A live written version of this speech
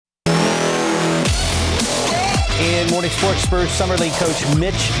In Morning Sports, Spurs Summer League coach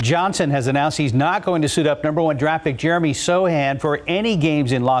Mitch Johnson has announced he's not going to suit up #1 draft pick Jeremy Sochan for any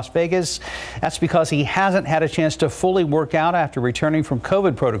games in Las Vegas. That's because he hasn't had a chance to fully work out after returning from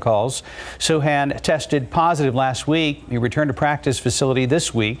COVID protocols. Sochan tested positive last week. He returned to practice facility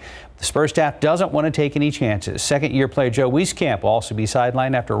this week. The Spurs staff doesn't want to take any chances. Second-year player Joe Wieskamp will also be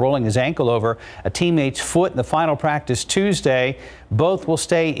sidelined after rolling his ankle over a teammate's foot in the final practice Tuesday. Both will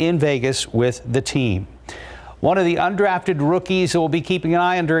stay in Vegas with the team. One of the undrafted rookies that we'll be keeping an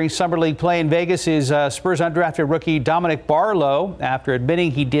eye on during Summer League play in Vegas is Spurs undrafted rookie Dominic Barlow. After admitting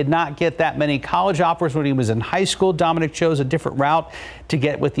he did not get that many college offers when he was in high school, Dominic chose a different route to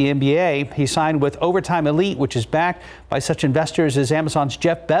get with the NBA. He signed with Overtime Elite, which is backed by such investors as Amazon's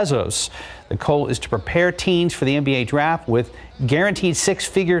Jeff Bezos. The goal is to prepare teens for the NBA draft with guaranteed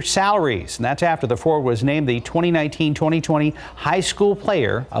six-figure salaries. And that's after the forward was named the 2019-2020 High School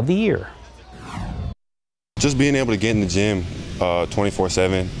Player of the Year. Just being able to get in the gym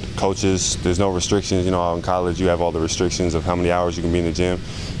 24/7, coaches, there's no restrictions. You know, out in college you have all the restrictions of how many hours you can be in the gym,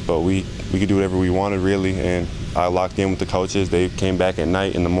 but we could do whatever we wanted really, and I locked in with the coaches. They came back at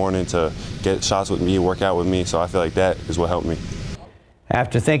night in the morning to get shots with me, work out with me, so I feel like that is what helped me.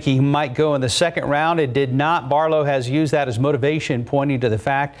 After thinking he might go in the second round, it did not. Barlow has used that as motivation, pointing to the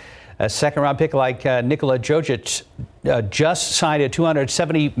fact a second-round pick like Nikola Jokic just signed a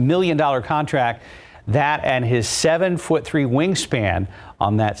 $270 million contract. That and his 7'3" wingspan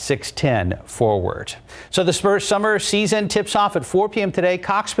on that 6'10" forward. So the Spurs summer season tips off at 4 p.m. today,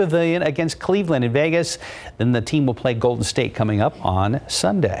 Cox Pavilion against Cleveland in Vegas. Then the team will play Golden State coming up on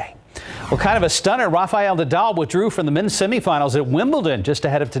Sunday. Well, kind of a stunner. Rafael Nadal withdrew from the men's semifinals at Wimbledon just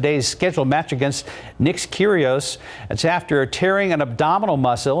ahead of today's scheduled match against Nick Kyrgios. It's after tearing an abdominal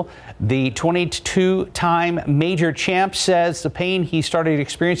muscle. The 22-time major champ says the pain he started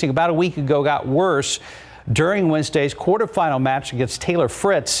experiencing about a week ago got worse during Wednesday's quarterfinal match against Taylor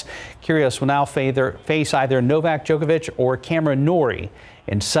Fritz. Kyrgios will now face either Novak Djokovic or Cameron Norrie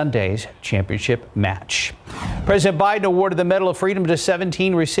in Sunday's championship match. President Biden awarded the Medal of Freedom to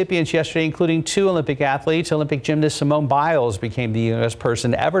 17 recipients yesterday, including 2 Olympic athletes. Olympic gymnast Simone Biles became the youngest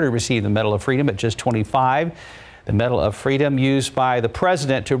person ever to receive the Medal of Freedom at just 25. The Medal of Freedom used by the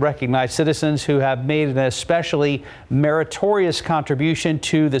president to recognize citizens who have made an especially meritorious contribution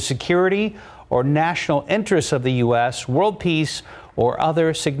to the security or national interests of the U.S., world peace, or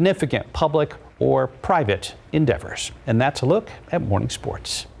other significant public or private endeavors. And that's a look at morning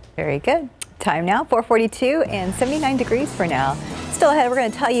sports. Very good. Time now, 4:42 and 79 degrees for now. Still ahead, we're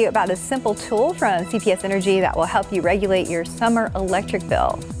going to tell you about a simple tool from CPS Energy that will help you regulate your summer electric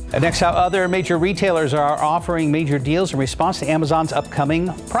bill. And next, how other major retailers are offering major deals in response to Amazon's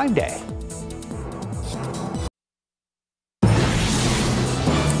upcoming Prime Day.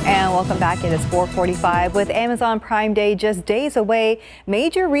 And welcome back. It is 4:45 with Amazon Prime Day just days away.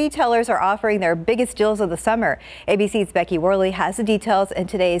 Major retailers are offering their biggest deals of the summer. ABC's Becky Worley has the details in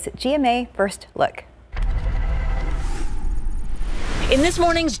today's GMA First Look. In this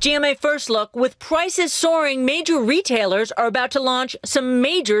morning's GMA First Look, with prices soaring, major retailers are about to launch some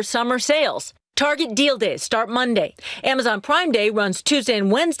major summer sales. Target Deal Days start Monday. Amazon Prime Day runs Tuesday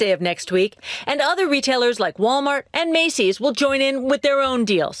and Wednesday of next week. And other retailers like Walmart and Macy's will join in with their own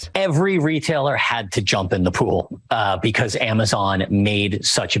deals. Every retailer had to jump in the pool because Amazon made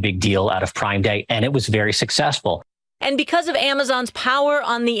such a big deal out of Prime Day, and it was very successful. And because of Amazon's power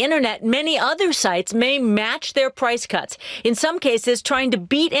on the internet, many other sites may match their price cuts, in some cases trying to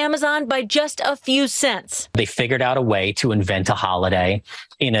beat Amazon by just a few cents. They figured out a way to invent a holiday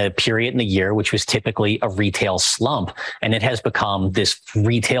in a period in the year which was typically a retail slump, and it has become this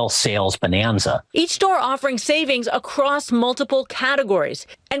retail sales bonanza. Each store offering savings across multiple categories.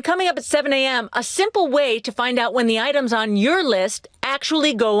 And coming up at 7 a.m., a simple way to find out when the items on your list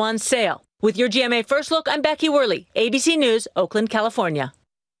actually go on sale. With your GMA First Look, I'm Becky Worley, ABC News, Oakland, California.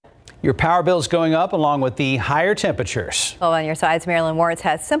 Your power bill is going up along with the higher temperatures. Well, on your sides, Marilyn Wards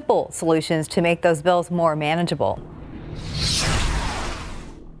has simple solutions to make those bills more manageable.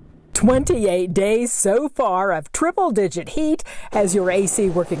 28 days so far of triple-digit heat has your AC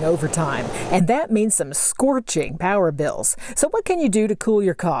working overtime, and that means some scorching power bills. So what can you do to cool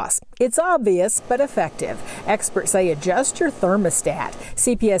your costs? It's obvious but effective. Experts say adjust your thermostat.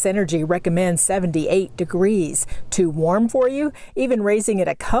 CPS Energy recommends 78 degrees. Too warm for you? Even raising it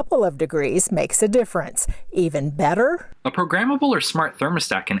a couple of degrees makes a difference. Even better? A programmable or smart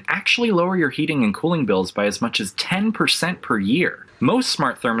thermostat can actually lower your heating and cooling bills by as much as 10% per year. Most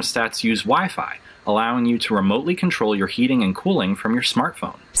smart thermostats use Wi-Fi, allowing you to remotely control your heating and cooling from your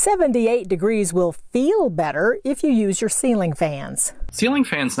smartphone. 78 degrees will feel better if you use your ceiling fans. Ceiling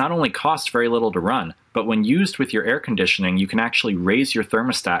fans not only cost very little to run, but when used with your air conditioning, you can actually raise your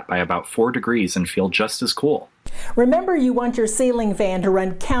thermostat by about 4 degrees and feel just as cool. Remember, you want your ceiling fan to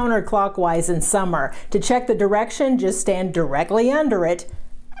run counterclockwise in summer. To check the direction, just stand directly under it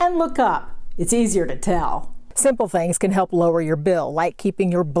and look up. It's easier to tell. Simple things can help lower your bill, like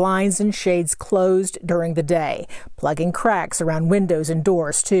keeping your blinds and shades closed during the day, plugging cracks around windows and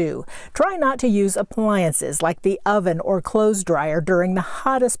doors too. Try not to use appliances like the oven or clothes dryer during the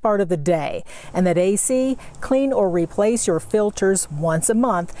hottest part of the day. And that AC, clean or replace your filters once a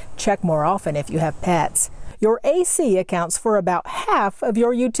month. Check more often if you have pets. Your AC accounts for about half of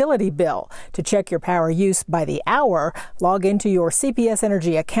your utility bill. To check your power use by the hour, log into your CPS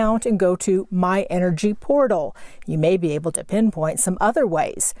Energy account and go to My Energy portal. You may be able to pinpoint some other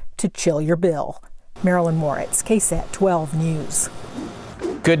ways to chill your bill. Marilyn Moritz, KSAT 12 News.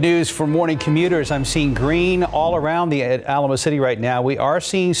 Good news for morning commuters. I'm seeing green all around the Alamo City right now. We are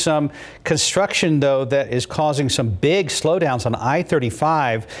seeing some construction, though, that is causing some big slowdowns on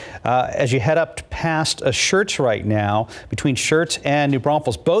I-35 as you head up past Schertz right now, between Schertz and New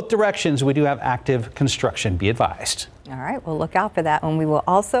Braunfels. Both directions, we do have active construction. Be advised. All right, we'll look out for that one. We will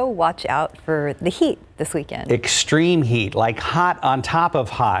also watch out for the heat this weekend. Extreme heat, like hot on top of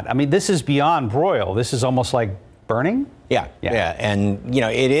hot. I mean, this is beyond broil. This is almost like burning. Yeah. And,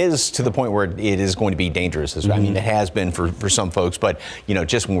 it is to the point where it is going to be dangerous. I mean, it has been for some folks, but,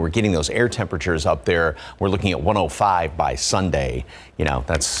 just when we're getting those air temperatures up there, we're looking at 105 by Sunday.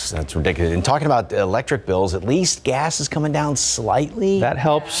 That's ridiculous. And talking about electric bills, at least gas is coming down slightly. That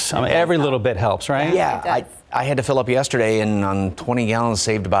helps. I mean, every little bit helps, right? Yeah. I had to fill up yesterday, and on 20 gallons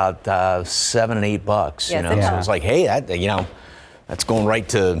saved about $7 and $8. So it was like, hey, that's going right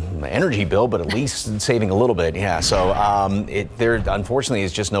to my energy bill, but at least saving a little bit. Yeah, so there unfortunately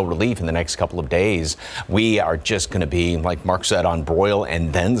is just no relief in the next couple of days. We are just going to be, like Mark said, on broil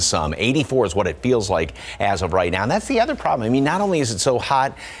and then some. 84 is what it feels like as of right now. And that's the other problem. I mean, not only is it so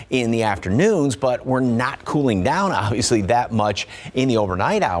hot in the afternoons, but we're not cooling down, obviously, that much in the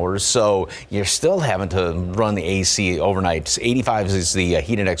overnight hours. So you're still having to run the AC overnight. 85 is the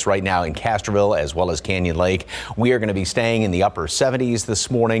heat index right now in Castroville as well as Canyon Lake. We are going to be staying in the upper 70s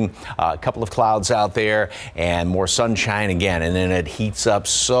this morning, a couple of clouds out there and more sunshine again, and then it heats up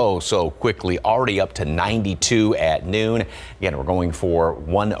so quickly, already up to 92 at noon. Again, we're going for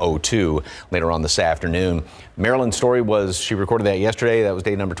 102 later on this afternoon. Marilyn's story she recorded that yesterday. That was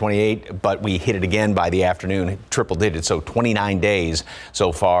day number 28, but we hit it again by the afternoon, triple digits, so 29 days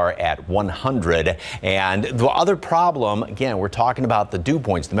so far at 100. And the other problem, again, we're talking about the dew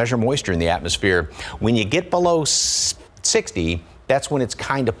points, the measure of moisture in the atmosphere. When you get below 60, that's when it's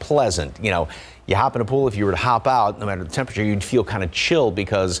kind of pleasant. You hop in a pool, if you were to hop out, no matter the temperature, you'd feel kind of chilled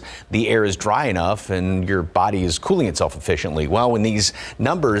because the air is dry enough and your body is cooling itself efficiently. Well, when these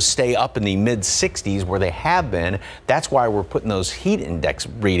numbers stay up in the mid 60s where they have been, that's why we're putting those heat index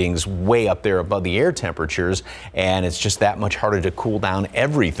readings way up there above the air temperatures, and it's just that much harder to cool down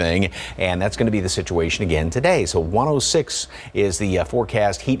everything, and that's going to be the situation again today. So 106 is the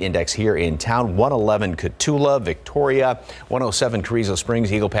forecast heat index here in town, 111 Cotulla, Victoria, 107 Carrizo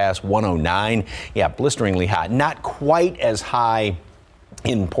Springs, Eagle Pass, 109. Yeah, blisteringly hot. Not quite as high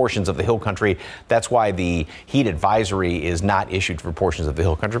in portions of the hill country. That's why the heat advisory is not issued for portions of the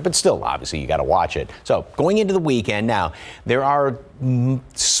hill country, but still, obviously, you got to watch it. So going into the weekend now, there are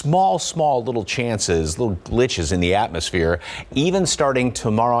small little chances, little glitches in the atmosphere, even starting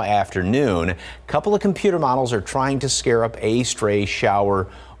tomorrow afternoon. A couple of computer models are trying to scare up a stray shower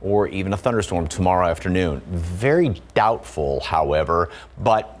or even a thunderstorm tomorrow afternoon. Very doubtful, however,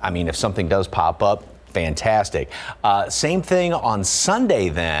 but I mean, if something does pop up, fantastic. Same thing on Sunday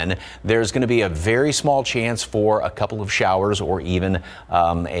then. There's going to be a very small chance for a couple of showers or even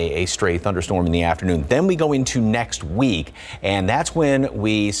a stray thunderstorm in the afternoon. Then we go into next week, and that's when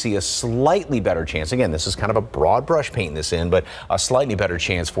we see a slightly better chance. Again, this is kind of a broad brush painting this in, but a slightly better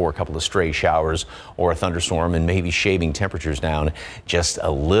chance for a couple of stray showers or a thunderstorm, and maybe shaving temperatures down just a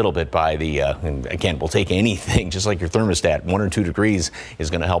little bit by the, and again, we'll take anything, just like your thermostat. 1 or 2 degrees is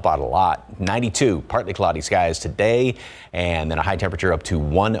going to help out a lot. 92, partly cloudy skies today, and then a high temperature up to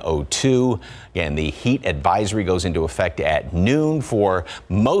 102. Again, the heat advisory goes into effect at noon for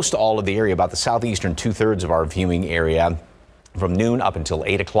most all of the area, about the southeastern 2/3 of our viewing area, from noon up until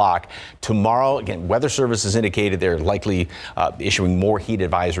 8 o'clock. Tomorrow, again, Weather Service has indicated they're likely issuing more heat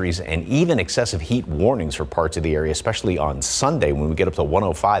advisories and even excessive heat warnings for parts of the area, especially on Sunday when we get up to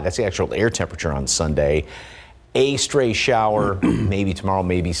 105. That's the actual air temperature on Sunday. a stray shower, maybe tomorrow,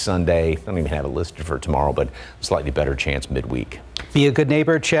 maybe Sunday. I don't even have it listed for tomorrow, but slightly better chance midweek. Be a good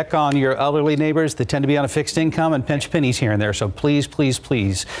neighbor. Check on your elderly neighbors that tend to be on a fixed income and pinch pennies here and there. So please, please,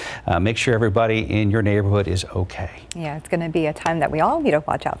 please make sure everybody in your neighborhood is okay. Yeah, it's going to be a time that we all need to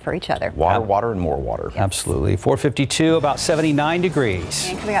watch out for each other. Water, and more water. Yes. Absolutely. 452, about 79 degrees.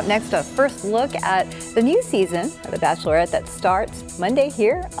 And coming up next, a first look at the new season of The Bachelorette that starts Monday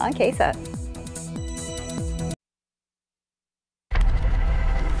here on KSAT.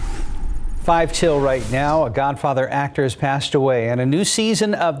 5 till right now. A Godfather actor has passed away, and a new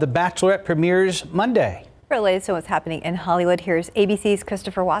season of The Bachelorette premieres Monday. For the latest on what's happening in Hollywood, here's ABC's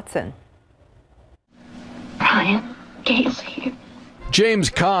Christopher Watson. Brian, Gates here.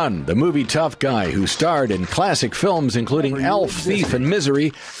 James Caan, the movie tough guy who starred in classic films including Elf, Thief, and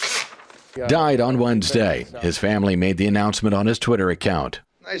Misery, died on Wednesday. His family made the announcement on his Twitter account.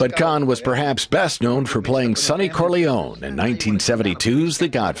 But Caan was perhaps best known for playing Sonny Corleone in 1972's The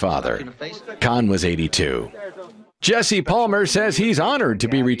Godfather. Caan was 82. Jesse Palmer says he's honored to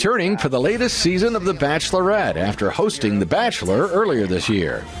be returning for the latest season of The Bachelorette after hosting The Bachelor earlier this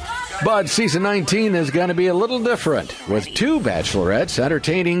year. But season 19 is going to be a little different, with 2 bachelorettes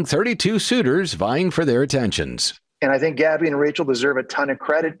entertaining 32 suitors vying for their attentions. And I think Gabby and Rachel deserve a ton of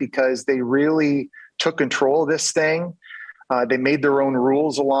credit because they really took control of this thing. They made their own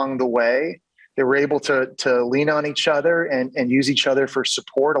rules along the way. They were able to lean on each other and use each other for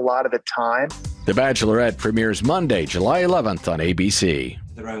support a lot of the time. The Bachelorette premieres Monday, July 11th on ABC.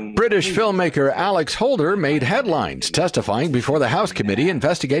 British filmmaker Alex Holder made headlines testifying before the House committee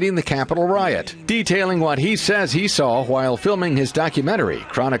investigating the Capitol riot, detailing what he says he saw while filming his documentary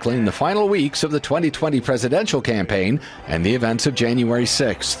chronicling the final weeks of the 2020 presidential campaign and the events of January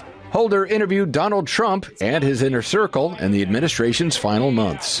 6th. Holder interviewed Donald Trump and his inner circle in the administration's final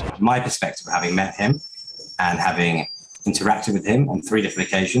months. My perspective, having met him and having interacted with him on 3 different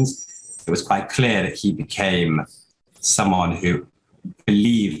occasions, it was quite clear that he became someone who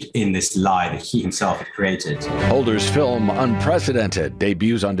believed in this lie that he himself had created. Holder's film Unprecedented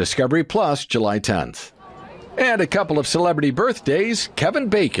debuts on Discovery Plus July 10th. And a couple of celebrity birthdays. Kevin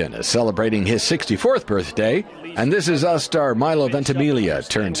Bacon is celebrating his 64th birthday, and This Is Us star Milo Ventimiglia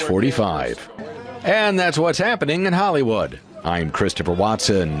turns 45. And that's what's happening in Hollywood. I'm Christopher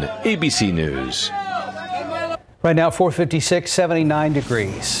Watson, ABC News. Right now, 456, 79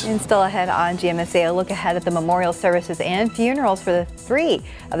 degrees. And still ahead on GMSA, a look ahead at the memorial services and funerals for the 3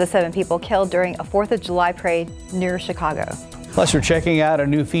 of the 7 people killed during a 4th of July parade near Chicago. Plus, we're checking out a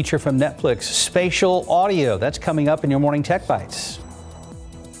new feature from Netflix, Spatial Audio. That's coming up in your Morning Tech Bites.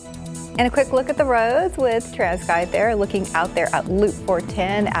 And a quick look at the roads with TransGuide there, looking out there at Loop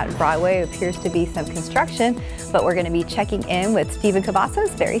 410 at Broadway. It appears to be some construction, but we're going to be checking in with Stephen Cavazos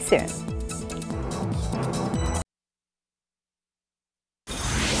very soon.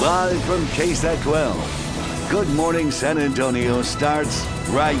 Live from KSAT 12. Good Morning San Antonio starts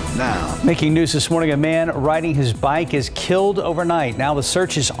right now. Making news this morning, a man riding his bike is killed overnight. Now the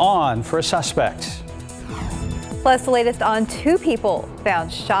search is on for a suspect. Plus, the latest on 2 people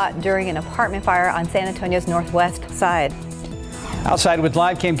found shot during an apartment fire on San Antonio's northwest side. Outside with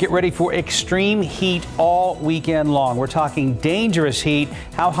Live Cam, get ready for extreme heat all weekend long. We're talking dangerous heat.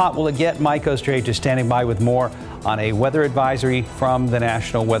 How hot will it get? Mike Osterhage is standing by with more on a weather advisory from the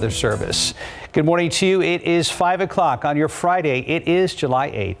National Weather Service. Good morning to you. It is 5 o'clock on your Friday. It is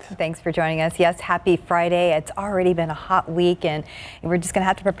July 8th. Thanks for joining us. Yes, happy Friday. It's already been a hot week, and we're just going to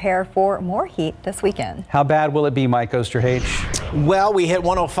have to prepare for more heat this weekend. How bad will it be, Mike Osterhage? Well, we hit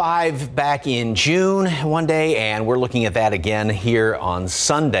 105 back in June one day, and we're looking at that again here on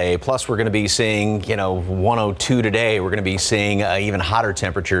Sunday. Plus, we're going to be seeing, 102 today. We're going to be seeing even hotter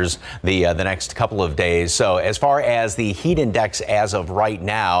temperatures the next couple of days. So as far as the heat index as of right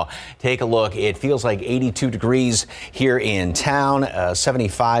now, take a look. It feels like 82 degrees here in town,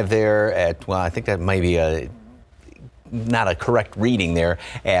 75 there at, well, I think that might be not a correct reading there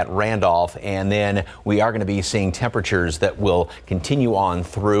at Randolph. And then we are going to be seeing temperatures that will continue on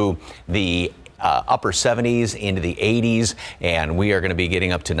through the upper 70s into the 80s, and we are going to be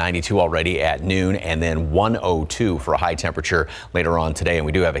getting up to 92 already at noon, and then 102 for a high temperature later on today. And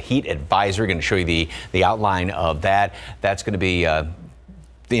we do have a heat advisory. Going to show you the outline of that. That's going to be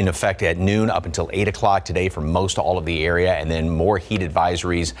in effect at noon up until 8 o'clock today for most all of the area, and then more heat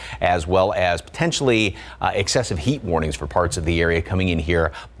advisories as well as potentially excessive heat warnings for parts of the area coming in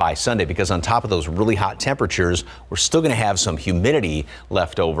here by Sunday, because on top of those really hot temperatures, we're still going to have some humidity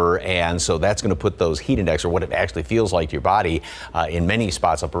left over, and so that's going to put those heat index, or what it actually feels like to your body, in many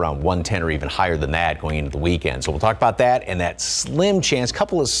spots up around 110 or even higher than that going into the weekend. So we'll talk about that and that slim chance,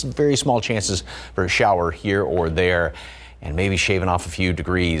 couple of very small chances for a shower here or there, and maybe shaving off a few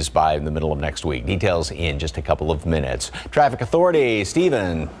degrees by the middle of next week. Details in just a couple of minutes. Traffic Authority,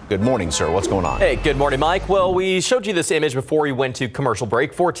 Stephen, good morning, sir. What's going on? Hey, good morning, Mike. Well, we showed you this image before we went to commercial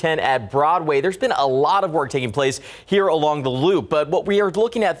break. 410 at Broadway. There's been a lot of work taking place here along the loop, but what we are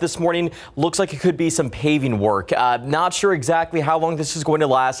looking at this morning looks like it could be some paving work. Not sure exactly how long this is going to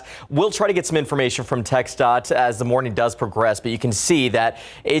last. We'll try to get some information from TxDOT as the morning does progress, but you can see that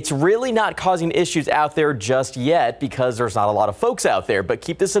it's really not causing issues out there just yet because there's not a lot of folks out there. But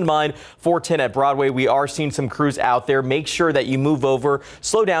keep this in mind, 410 at Broadway, we are seeing some crews out there. Make sure that you move over,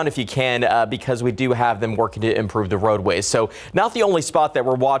 slow down if you can, because we do have them working to improve the roadways. So not the only spot that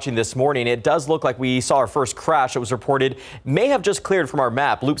we're watching this morning. It does look like we saw our first crash. It was reported may have just cleared from our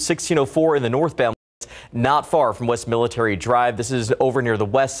map. Loop 1604 in the northbound, not far from West Military Drive. This is over near the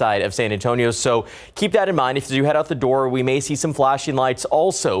west side of San Antonio, so keep that in mind. If you head out the door, we may see some flashing lights.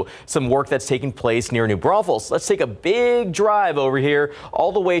 Also, some work that's taking place near New Braunfels. Let's take a big drive over here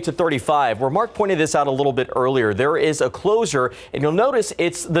all the way to 35, where Mark pointed this out a little bit earlier. There is a closure, and you'll notice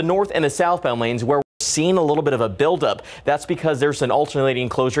it's the north and the southbound lanes where seeing a little bit of a buildup. That's because there's an alternating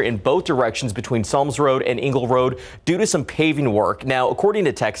closure in both directions between Selms Road and Ingle Road due to some paving work. Now, according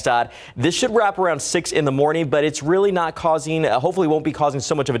to TxDOT, this should wrap around 6 in the morning, but it's really not causing, hopefully won't be causing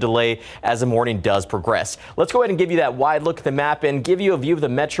so much of a delay as the morning does progress. Let's go ahead and give you that wide look at the map and give you a view of the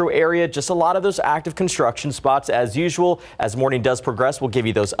metro area. Just a lot of those active construction spots as usual. As morning does progress, we'll give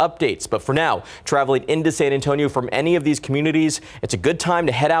you those updates. But for now, traveling into San Antonio from any of these communities, it's a good time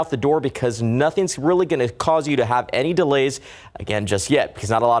to head out the door because nothing's really going to cause you to have any delays again just yet,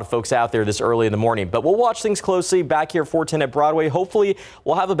 because not a lot of folks out there this early in the morning. But we'll watch things closely back here at 410 at Broadway. Hopefully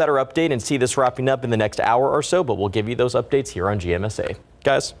we'll have a better update and see this wrapping up in the next hour or so, but we'll give you those updates here on GMSA.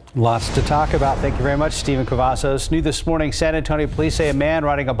 Guys, lots to talk about. Thank you very much, Stephen Cavazos. New this morning, San Antonio police say a man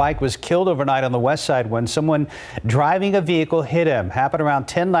riding a bike was killed overnight on the west side when someone driving a vehicle hit him. Happened around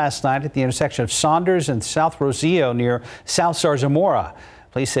 10 last night at the intersection of Saunders and South Rosillo near South Zarzamora.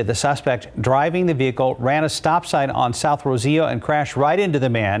 Police say the suspect driving the vehicle ran a stop sign on South Rosillo and crashed right into the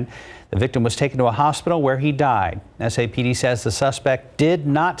man. The victim was taken to a hospital where he died. SAPD says the suspect did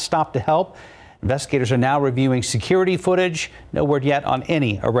not stop to help. Investigators are now reviewing security footage. No word yet on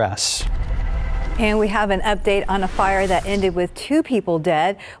any arrests. And we have an update on a fire that ended with 2 people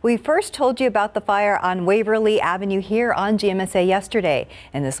dead. We first told you about the fire on Waverly Avenue here on GMSA yesterday.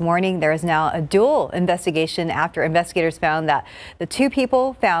 And this morning, there is now a dual investigation after investigators found that the 2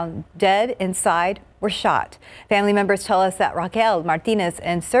 people found dead inside were shot. Family members tell us that Raquel Martinez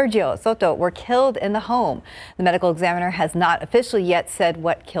and Sergio Soto were killed in the home. The medical examiner has not officially yet said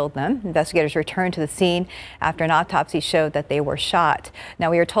what killed them. Investigators returned to the scene after an autopsy showed that they were shot.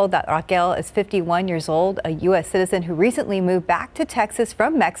 Now, we are told that Raquel is 51 years old, a U.S. citizen who recently moved back to Texas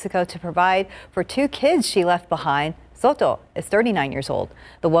from Mexico to provide for 2 kids she left behind. Soto is 39 years old.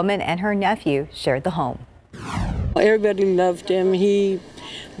 The woman and her nephew shared the home. Everybody loved him.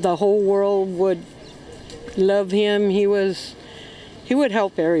 The whole world would love him. He would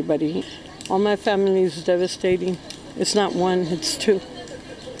help everybody. All my family is devastating. It's not 1, it's 2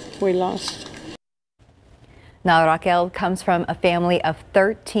 we lost. Now, Raquel comes from a family of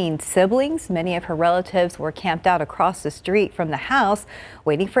 13 siblings. Many of her relatives were camped out across the street from the house,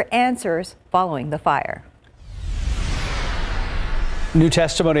 waiting for answers following the fire. New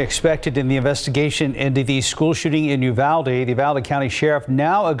testimony expected in the investigation into the school shooting in Uvalde. The Uvalde County Sheriff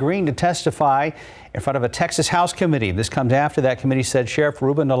now agreeing to testify in front of a Texas House committee. This comes after that committee said Sheriff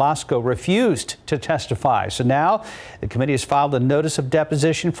Ruben Nolasco refused to testify. So now the committee has filed a notice of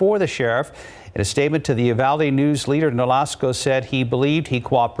deposition for the sheriff. In a statement to the Uvalde News leader, Nolasco said he believed he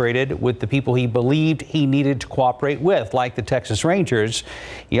cooperated with the people he believed he needed to cooperate with, like the Texas Rangers.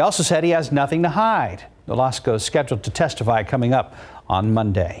 He also said he has nothing to hide. Nolasco is scheduled to testify coming up on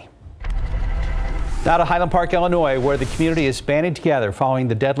Monday. Now to Highland Park, Illinois, where the community is banding together following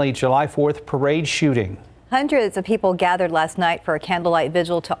the deadly July 4th parade shooting. Hundreds of people gathered last night for a candlelight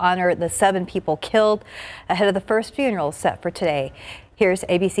vigil to honor the 7 people killed ahead of the first funeral set for today. Here's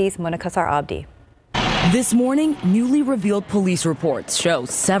ABC's Mona Kasar Abdi. This morning, newly revealed police reports show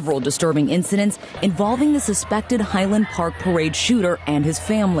several disturbing incidents involving the suspected Highland Park parade shooter and his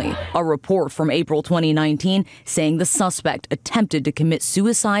family. A report from April 2019 saying the suspect attempted to commit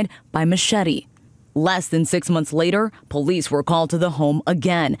suicide by machete. Less than 6 months later, police were called to the home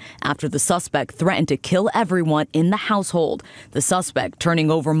again after the suspect threatened to kill everyone in the household. The suspect turning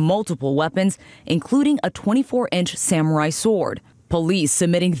over multiple weapons, including a 24-inch samurai sword. Police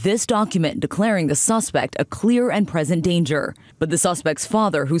submitting this document declaring the suspect a clear and present danger. But the suspect's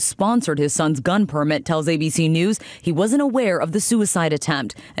father, who sponsored his son's gun permit, tells ABC News he wasn't aware of the suicide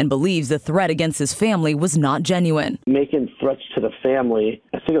attempt and believes the threat against his family was not genuine. Making threats to the family,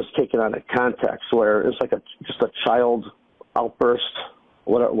 I think it was taken out of context where it's like just a child outburst,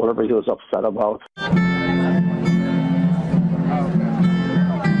 whatever he was upset about.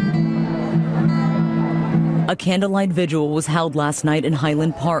 A candlelight vigil was held last night in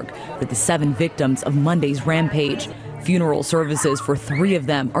Highland Park for the 7 victims of Monday's rampage. Funeral services for 3 of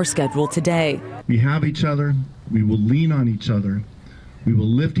them are scheduled today. We have each other. We will lean on each other. We will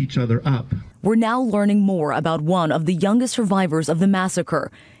lift each other up. We're now learning more about one of the youngest survivors of the massacre,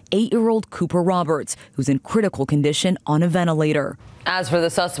 8-year-old Cooper Roberts, who's in critical condition on a ventilator. As for the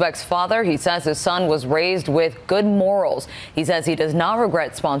suspect's father, he says his son was raised with good morals. He says he does not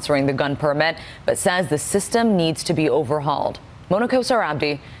regret sponsoring the gun permit, but says the system needs to be overhauled. Mona Kosar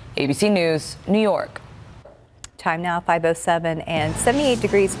Abdi, ABC News, New York. Time now, 5:07 and 78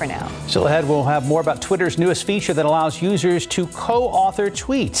 degrees for now. Still ahead, we'll have more about Twitter's newest feature that allows users to co-author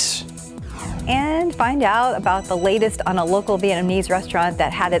tweets. And find out about the latest on a local Vietnamese restaurant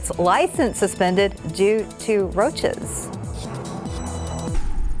that had its license suspended due to roaches.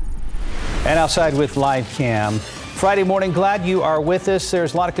 And outside with Live Cam. Friday morning, glad you are with us.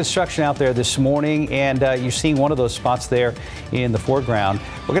 There's a lot of construction out there this morning, and you're seeing one of those spots there in the foreground.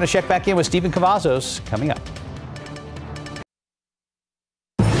 We're going to check back in with Stephen Cavazos coming up.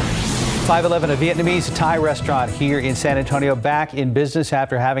 511, a Vietnamese Thai restaurant here in San Antonio, back in business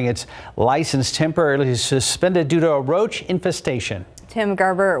after having its license temporarily suspended due to a roach infestation. Tim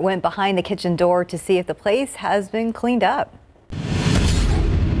Gerber went behind the kitchen door to see if the place has been cleaned up.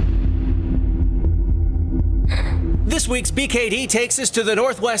 This week's BKD takes us to the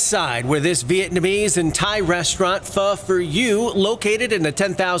northwest side, where this Vietnamese and Thai restaurant, Pho For You, located in the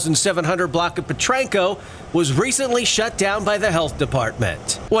 10,700 block of Petranco, was recently shut down by the health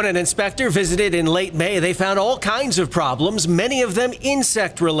department. When an inspector visited in late May, they found all kinds of problems, many of them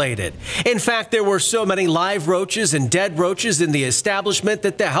insect-related. In fact, there were so many live roaches and dead roaches in the establishment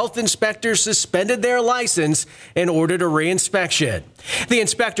that the health inspector suspended their license and ordered a reinspection. The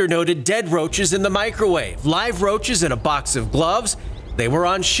inspector noted dead roaches in the microwave, live roaches in a box of gloves. They were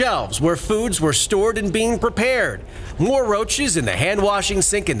on shelves where foods were stored and being prepared. More roaches in the hand-washing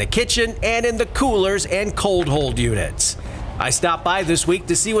sink in the kitchen and in the coolers and cold hold units. I stopped by this week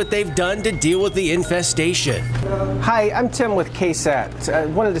to see what they've done to deal with the infestation. Hi, I'm Tim with KSAT. I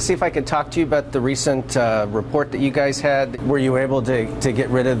wanted to see if I could talk to you about the recent report that you guys had. Were you able to get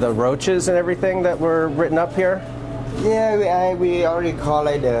rid of the roaches and everything that were written up here? Yeah, we already called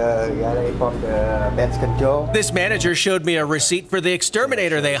the guy from the pest control. This manager showed me a receipt for the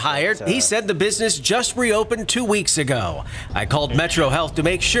exterminator they hired. He said the business just reopened 2 weeks ago. I called Metro Health to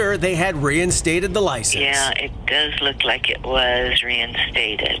make sure they had reinstated the license. Yeah, it does look like it was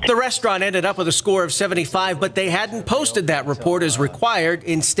reinstated. The restaurant ended up with a score of 75, but they hadn't posted that report as required.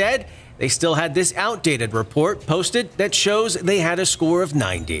 Instead, they still had this outdated report posted that shows they had a score of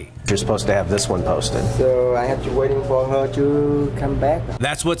 90. You're supposed to have this one posted. So I have to waiting for her to come back.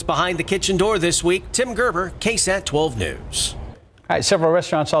 That's what's behind the kitchen door this week. Tim Gerber, KSAT 12 News. All right, several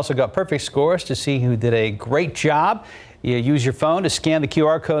restaurants also got perfect scores to see who did a great job. You use your phone to scan the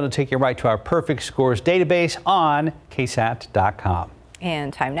QR code and take you right to our perfect scores database on KSAT.com.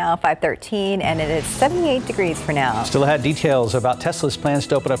 And time now, 5:13, and it is 78 degrees for now. Still ahead, details about Tesla's plans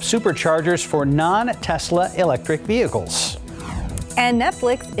to open up superchargers for non-Tesla electric vehicles. And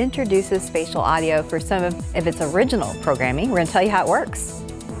Netflix introduces spatial audio for some of its original programming. We're going to tell you how it works.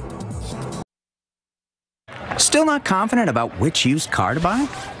 Still not confident about which used car to buy?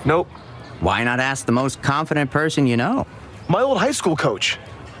 Nope. Why not ask the most confident person you know? My old high school coach.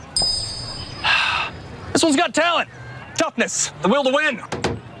 This one's got talent. Toughness, the will to win.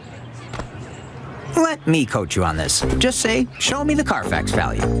 Let me coach you on this. Just say, show me the Carfax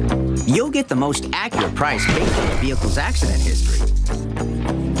value. You'll get the most accurate price based on the vehicle's accident history.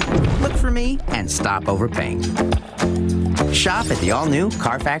 Look for me and stop overpaying. Shop at the all-new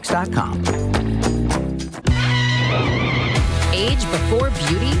Carfax.com. Age before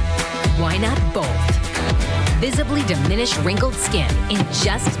beauty? Why not both? visibly diminish wrinkled skin in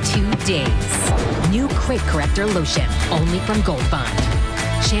just 2 days. New Crate Corrector Lotion, only from Gold Bond.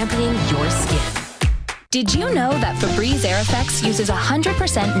 Championing your skin. Did you know that Febreze Air Effects uses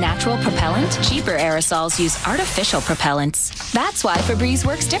 100% natural propellant? Cheaper aerosols use artificial propellants. That's why Febreze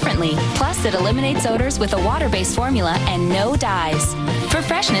works differently. Plus, it eliminates odors with a water-based formula and no dyes. For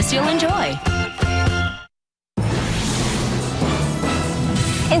freshness you'll enjoy.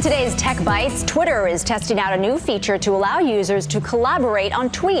 In today's Tech Bites, Twitter is testing out a new feature to allow users to collaborate on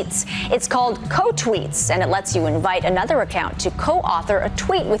tweets. It's called Co-Tweets, and it lets you invite another account to co-author a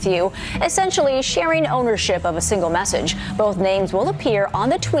tweet with you, essentially sharing ownership of a single message. Both names will appear on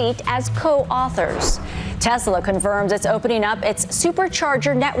the tweet as co-authors. Tesla confirms it's opening up its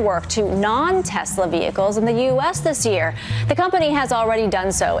supercharger network to non-Tesla vehicles in the U.S. this year. The company has already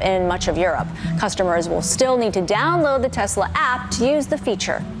done so in much of Europe. Customers will still need to download the Tesla app to use the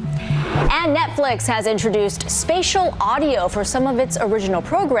feature. And Netflix has introduced spatial audio for some of its original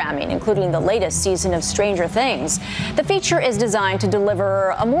programming, including the latest season of Stranger Things. The feature is designed to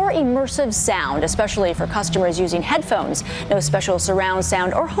deliver a more immersive sound, especially for customers using headphones. No special surround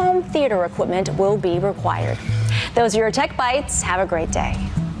sound or home theater equipment will be required. Those are your Tech Bites. Have a great day.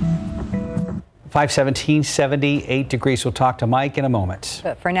 517, 78 degrees. We'll talk to Mike in a moment.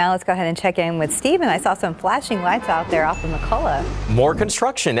 But for now, let's go ahead and check in with Stephen. I saw some flashing lights out there off of McCullough. More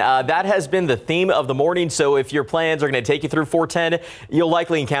construction. That has been the theme of the morning. So if your plans are going to take you through 410, you'll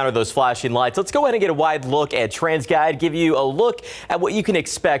likely encounter those flashing lights. Let's go ahead and get a wide look at TransGuide, give you a look at what you can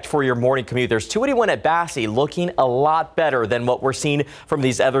expect for your morning commute. There's 281 at Basse looking a lot better than what we're seeing from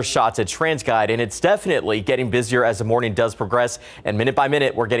these other shots at TransGuide. And it's definitely getting busier as the morning does progress. And minute by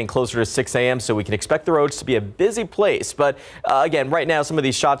minute, we're getting closer to 6 a.m. So we can expect the roads to be a busy place. But again, right now, some of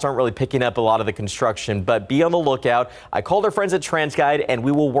these shots aren't really picking up a lot of the construction, but be on the lookout. I called our friends at TransGuide and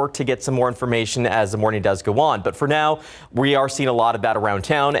we will work to get some more information as the morning does go on. But for now, we are seeing a lot of that around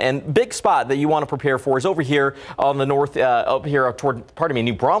town, and big spot that you want to prepare for is over here on the north, up here up toward,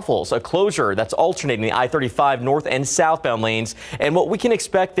 New Braunfels, a closure that's alternating the I-35 north and southbound lanes. And what we can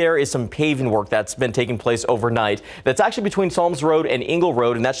expect there is some paving work that's been taking place overnight. That's actually between Solms Road and Ingle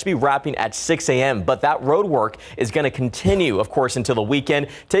Road, and that should be wrapping at 6 a.m. But that road work is going to continue, of course, until the weekend.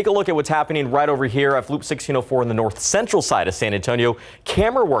 Take a look at what's happening right over here at Loop 1604 in the north central side of San Antonio.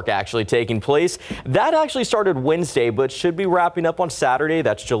 Camera work actually taking place. That actually started Wednesday, but should be wrapping up on Saturday.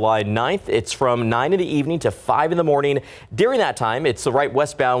 That's July 9th. It's from 9 in the evening to 5 in the morning. During that time, it's the right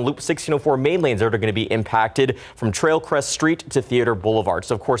westbound Loop 1604 main lanes that are going to be impacted from Trailcrest Street to Theater Boulevard.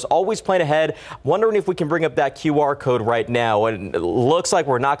 So, of course, always plan ahead. Wondering if we can bring up that QR code right now. And it looks like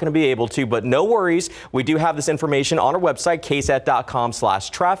we're not going to be able to, but no worries. We do have this information on our website,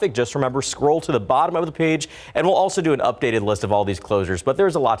 ksat.com/traffic. Just remember, scroll to the bottom of the page, and we'll also do an updated list of all these closures. But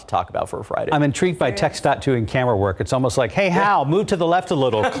there's a lot to talk about for a Friday. I'm intrigued by TxDOT and camera work. It's almost like, hey, Hal, move to the left a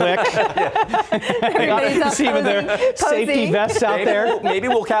little. Click. See with their safety vests out there. Maybe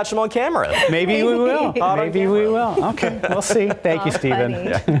we'll catch them on camera. Maybe we will. Maybe we will. Okay, we'll see. Thank you,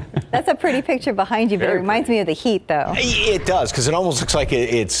 Stephen. That's a pretty picture behind you, but it reminds me of the heat, though. It does, because it almost looks like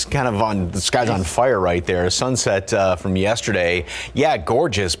it's kind of on, the sky's on fire right there. Sunset from yesterday. Yeah,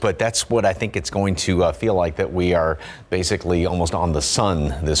 gorgeous, but that's what I think it's going to feel like, that we are basically almost on the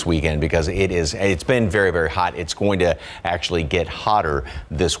sun this weekend, because it's been very, very hot. It's going to actually get hotter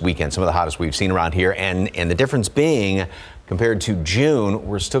this weekend, some of the hottest we've seen around here. And the difference being, compared to June,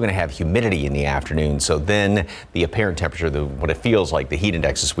 we're still going to have humidity in the afternoon. So then the apparent temperature, what it feels like, the heat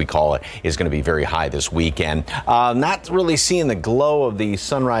index as we call it, is going to be very high this weekend. Not really seeing the glow of the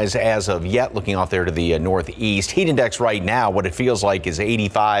sunrise as of yet, looking out there to the northeast. Heat index right now, what it feels like, is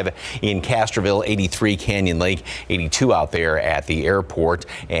 85 in Castroville, 83 Canyon Lake, 82 out there at the airport.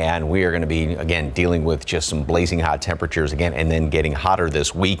 And we are going to be, again, dealing with just some blazing hot temperatures again, and then getting hotter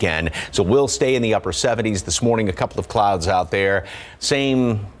this weekend. So we'll stay in the upper 70s this morning. A couple of clouds out there.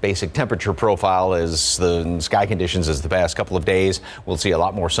 Same basic temperature profile as the sky conditions as the past couple of days. We'll see a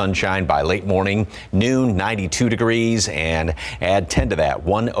lot more sunshine by late morning. Noon, 92 degrees, and add 10 to that,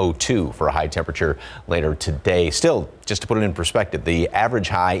 102 for a high temperature later today. Still, just to put it in perspective, the average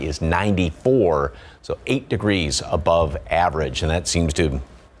high is 94, so 8 degrees above average, and that seems to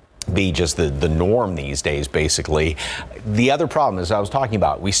be just the norm these days, basically. The other problem, as I was talking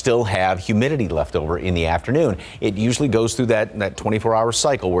about, we still have humidity left over in the afternoon. It usually goes through that 24-hour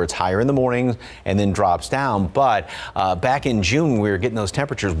cycle where it's higher in the morning and then drops down. But back in June, we were getting those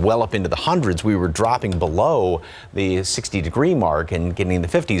temperatures well up into the hundreds. We were dropping below the 60-degree mark and getting in the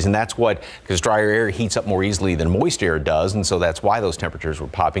 50s. And that's because drier air heats up more easily than moist air does. And so that's why those temperatures were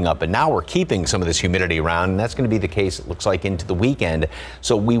popping up. And now we're keeping some of this humidity around. And that's going to be the case, it looks like, into the weekend.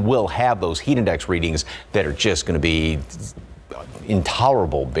 So we will have those heat index readings that are just going to be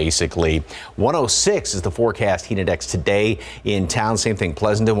intolerable, basically. 106 is the forecast heat index today in town. Same thing,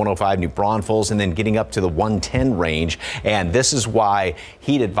 Pleasanton, 105, New Braunfels, and then getting up to the 110 range. And this is why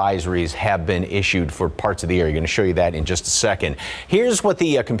heat advisories have been issued for parts of the area. Going to show you that in just a second. Here's what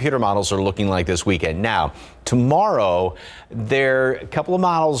the computer models are looking like this weekend. Now, tomorrow, a couple of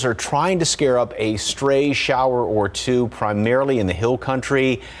models are trying to scare up a stray shower or two, primarily in the hill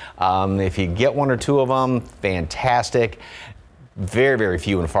country. If you get one or two of them, fantastic. Very, very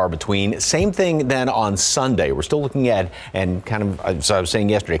few and far between. Same thing then on Sunday. We're still looking at, and kind of, as I was saying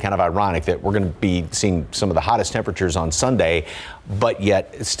yesterday, kind of ironic that we're going to be seeing some of the hottest temperatures on Sunday, but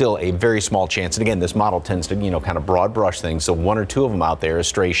yet still a very small chance. And again, this model tends to, kind of broad brush things. So one or two of them out there, a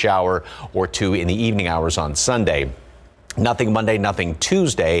stray shower or two in the evening hours on Sunday. Nothing Monday, nothing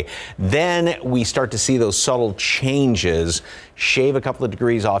Tuesday. Then we start to see those subtle changes, shave a couple of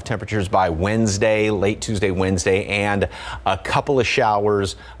degrees off temperatures by Wednesday, late Tuesday, Wednesday, and a couple of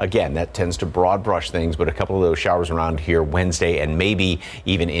showers. Again, that tends to broad brush things, but a couple of those showers around here Wednesday and maybe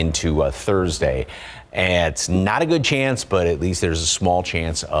even into Thursday. And it's not a good chance, but at least there's a small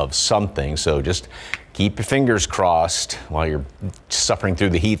chance of something. So just keep your fingers crossed while you're suffering through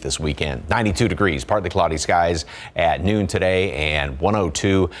the heat this weekend. 92 degrees, partly cloudy skies at noon today, and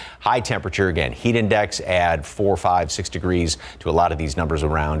 102 high temperature. Again, heat index add 4, 5, 6 degrees to a lot of these numbers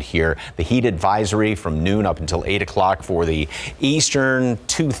around here. The heat advisory from noon up until 8 o'clock for the eastern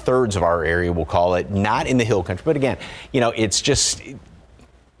 2/3 of our area, we'll call it, not in the hill country. But again, it's just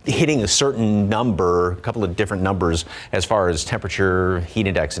hitting a certain number, a couple of different numbers as far as temperature, heat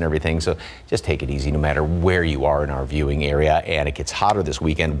index and everything. So just take it easy no matter where you are in our viewing area. And it gets hotter this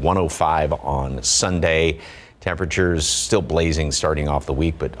weekend, 105 on Sunday. Temperatures still blazing starting off the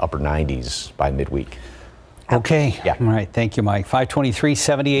week, but upper 90s by midweek. Okay. Yeah. All right. Thank you, Mike. 523,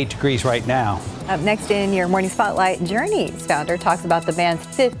 78 degrees right now. Up next in your Morning Spotlight, Journey's founder talks about the band's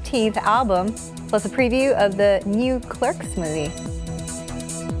 15th album, plus a preview of the new Clerks movie.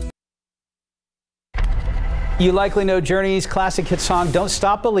 You likely know Journey's classic hit song, Don't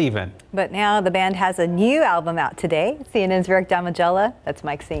Stop Believin'. But now the band has a new album out today. CNN's Rick Damigella, that's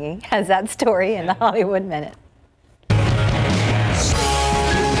Mike singing, has that story in the Hollywood Minute.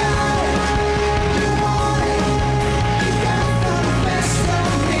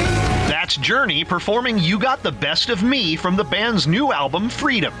 That's Journey performing You Got the Best of Me from the band's new album,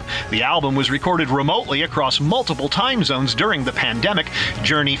 Freedom. The album was recorded remotely across multiple time zones during the pandemic.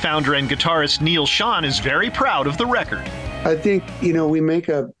 Journey founder and guitarist Neil Schon is very proud of the record. I think, we make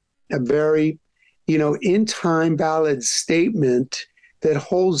a very, in-time ballad statement that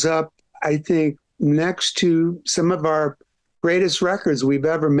holds up, I think, next to some of our greatest records we've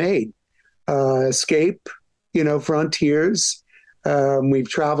ever made. Escape, Frontiers. We've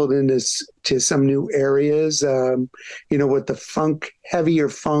traveled into some new areas, with the heavier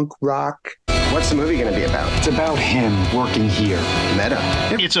funk rock. What's the movie going to be about? It's about him working here. Meta.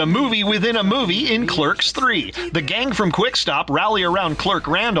 It's a movie within a movie in Clerks 3. The gang from Quick Stop rally around Clerk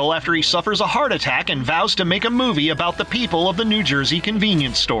Randall after he suffers a heart attack and vows to make a movie about the people of the New Jersey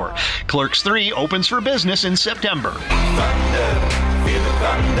convenience store. Clerks 3 opens for business in September. Thunder, feel the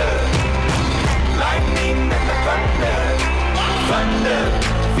thunder. Lightning and the thunder. Thunder,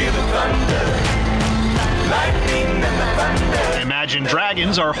 feel the thunder. Lightning and the thunder. Imagine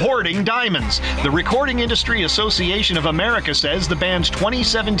Dragons are hoarding diamonds. The Recording Industry Association of America says the band's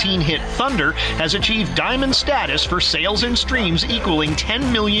 2017 hit Thunder has achieved diamond status for sales and streams equaling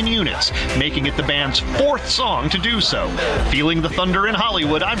 10 million units, making it the band's 4th song to do so. Feeling the thunder in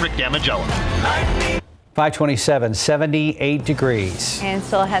Hollywood, I'm Rick Damigella. 527, 78 degrees. And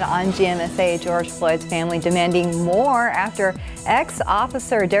still ahead on GMSA, George Floyd's family demanding more after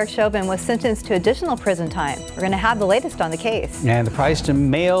ex-officer Derek Chauvin was sentenced to additional prison time. We're going to have the latest on the case. And the price to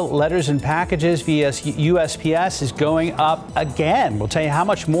mail letters and packages via USPS is going up again. We'll tell you how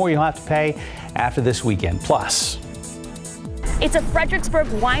much more you'll have to pay after this weekend. Plus, it's a Fredericksburg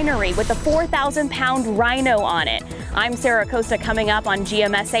winery with a 4,000-pound rhino on it. I'm Sarah Costa. Coming up on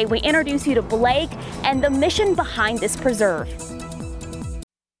GMSA, we introduce you to Blake and the mission behind this preserve.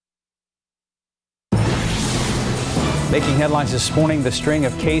 Making headlines this morning, the string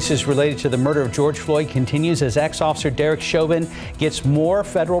of cases related to the murder of George Floyd continues as ex-officer Derek Chauvin gets more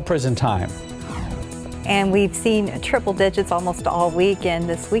federal prison time. And we've seen triple digits almost all week, and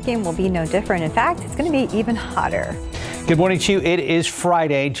this weekend will be no different. In fact, it's going to be even hotter. Good morning to you. It is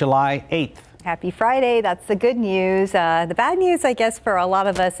Friday, July 8th. Happy Friday. That's the good news. The bad news, I guess, for a lot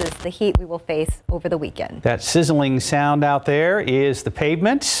of us is the heat we will face over the weekend. That sizzling sound out there is the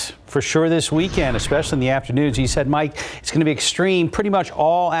pavement for sure this weekend, especially in the afternoons. You said, Mike, it's going to be extreme pretty much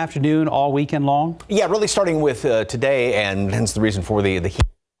all afternoon, all weekend long. Yeah, really starting with today, and hence the reason for the heat.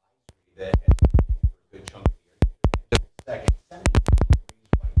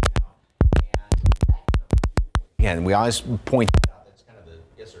 And we always point out that's kind of the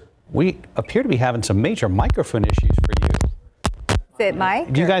yes, sir. We appear to be having some major microphone issues for you. Is it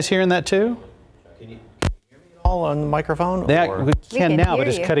Mike? You guys hearing that too? Can you hear me at all on the microphone? Yeah, or? we can now, but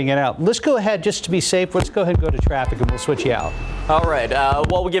it's cutting it out. Let's go ahead, just to be safe, let's go ahead and go to traffic and we'll switch you out. All right,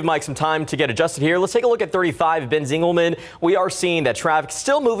 well, we'll give Mike some time to get adjusted here. Let's take a look at 35 Ben Zingelman. We are seeing that traffic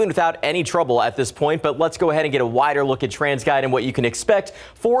still moving without any trouble at this point, but let's go ahead and get a wider look at TransGuide and what you can expect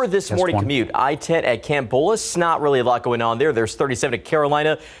for this morning commute. I-10 at Camp Bullis, not really a lot going on there. There's 37 at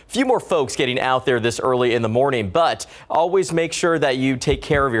Carolina. A few more folks getting out there this early in the morning, but always make sure that you take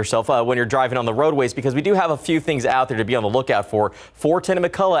care of yourself when you're driving on the roadways, because we do have a few things out there to be on the lookout for. 410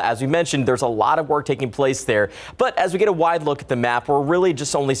 at McCullough, as we mentioned, there's a lot of work taking place there, but as we get a wide look at the map, we're really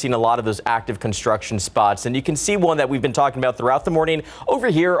just only seeing a lot of those active construction spots. And you can see one that we've been talking about throughout the morning over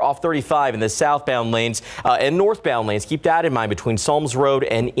here off 35 in the southbound lanes and northbound lanes. Keep that in mind between Solms Road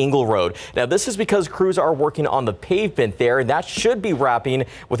and Ingle Road. Now, this is because crews are working on the pavement there, and that should be wrapping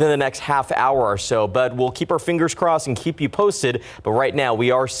within the next half hour or so. But we'll keep our fingers crossed and keep you posted. But right now, we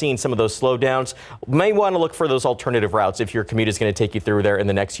are seeing some of those slowdowns. May want to look for those alternative routes if your commute is going to take you through there in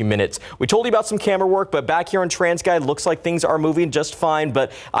the next few minutes. We told you about some camera work, but back here on TransGuide, looks like things are moving just fine.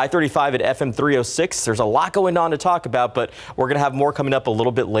 But I-35 at FM 306, there's a lot going on to talk about, but we're going to have more coming up a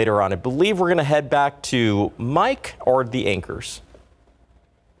little bit later on. I believe we're going to head back to Mike or the anchors.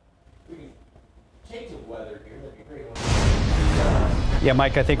 Yeah,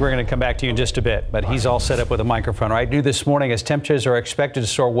 Mike, I think we're going to come back to you in just a bit, but he's all set up with a microphone. Right, new this morning as temperatures are expected to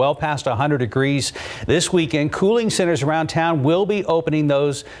soar well past 100 degrees this weekend. Cooling centers around town will be opening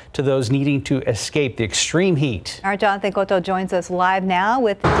those to those needing to escape the extreme heat. Our Jonathan Cotto joins us live now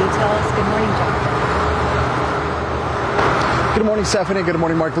with the details. Good morning, Jonathan. Good morning, Stephanie. Good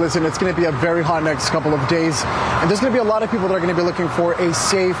morning, Mark. Listen, it's going to be a very hot next couple of days, and there's going to be a lot of people that are going to be looking for a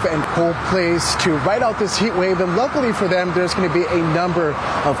safe and cool place to ride out this heat wave. And luckily for them, there's going to be a number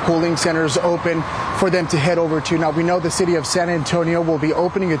of cooling centers open for them to head over to. Now, we know the city of San Antonio will be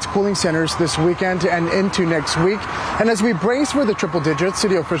opening its cooling centers this weekend and into next week. And as we brace for the triple digits,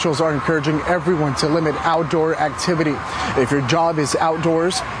 city officials are encouraging everyone to limit outdoor activity. If your job is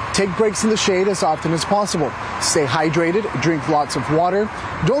outdoors, take breaks in the shade as often as possible. Stay hydrated, drink lots of water,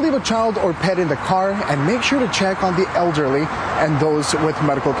 don't leave a child or pet in the car, and make sure to check on the elderly and those with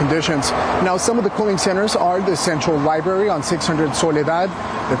medical conditions. Now, some of the cooling centers are the Central Library on 600 Soledad,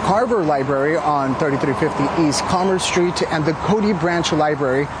 the Carver Library on 3350 East Commerce Street, and the Cody Branch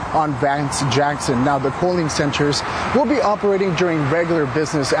Library on Vance Jackson. Now, the cooling centers will be operating during regular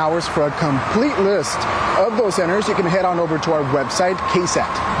business hours. For a complete list of those centers, you can head on over to our website,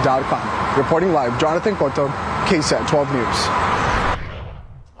 KSAT.com. Reporting live, Jonathan Cotto, KSAT 12 News.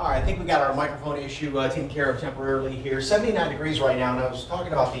 All right, I think we got our microphone issue taken care of temporarily here. 79 degrees right now, and I was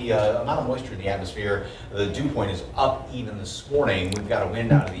talking about the amount of moisture in the atmosphere. The dew point is up even this morning. We've got a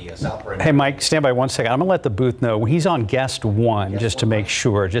wind out of the south perimeter. Hey, Mike, stand by 1 second. I'm going to let the booth know. He's on guest one, just to make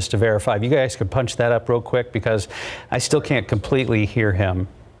sure, just to verify. If you guys could punch that up real quick, because I still can't completely hear him.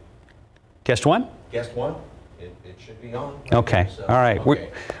 Guest one? Guest one. It should be on. Okay. So, all right.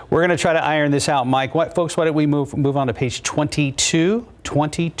 okay. We're going to try to iron this out, Mike. Folks, why don't we move on to page 22?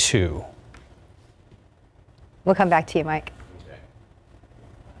 22. We'll come back to you, Mike. Okay.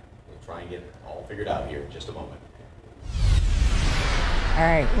 We'll try and get it all figured out here in just a moment. All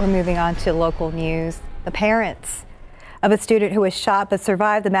right, we're moving on to local news. The parents of a student who was shot but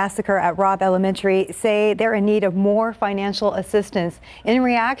survived the massacre at Robb Elementary say they're in need of more financial assistance. In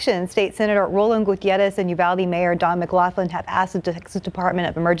reaction, State Senator Roland Gutierrez and Uvalde Mayor Don McLaughlin have asked the Texas Department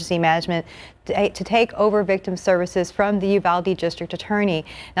of Emergency Management to take over victim services from the Uvalde District Attorney.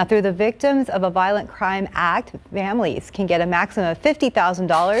 Now, through the Victims of a Violent Crime Act, families can get a maximum of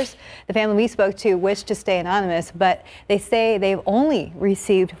 $50,000. The family we spoke to wished to stay anonymous, but they say they've only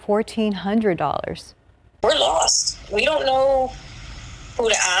received $1,400. We're lost. We don't know who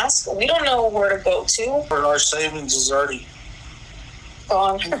to ask. We don't know where to go to. Our savings is already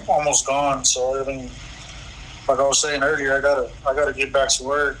gone, almost gone. So I mean, like I was saying earlier, I gotta get back to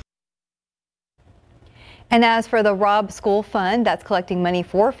work. And as for the Robb School Fund that's collecting money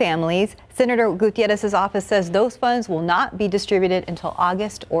for families, Senator Gutierrez's office says those funds will not be distributed until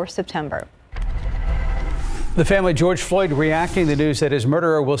August or September. The family of George Floyd reacting to the news that his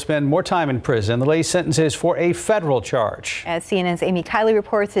murderer will spend more time in prison. The latest sentence is for a federal charge. As CNN's Amy Kiley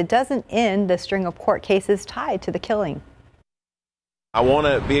reports, it doesn't end the string of court cases tied to the killing. I want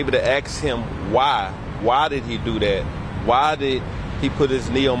to be able to ask him why. Why did he do that? Why did he put his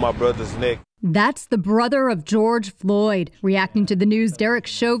knee on my brother's neck? That's the brother of George Floyd. Reacting to the news, Derek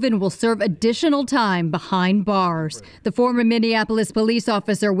Chauvin will serve additional time behind bars. The former Minneapolis police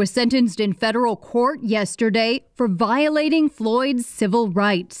officer was sentenced in federal court yesterday for violating Floyd's civil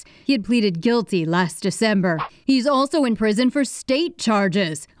rights. He had pleaded guilty last December. He's also in prison for state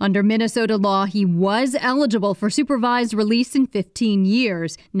charges. Under Minnesota law, he was eligible for supervised release in 15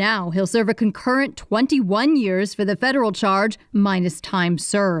 years. Now he'll serve a concurrent 21 years for the federal charge minus time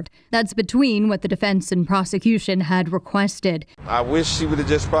served. That's between what the defense and prosecution had requested. I wish he would have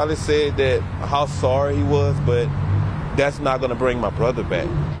just probably said that how sorry he was, but that's not going to bring my brother back.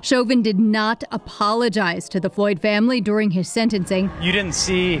 Chauvin did not apologize to the Floyd family during his sentencing. You didn't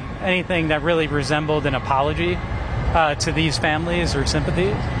see anything that really resembled an apology to these families or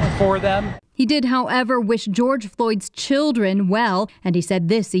sympathy for them. He did, however, wish George Floyd's children well, and he said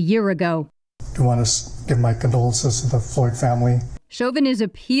this a year ago. I want to give my condolences to the Floyd family. Chauvin is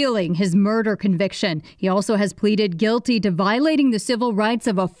appealing his murder conviction. He also has pleaded guilty to violating the civil rights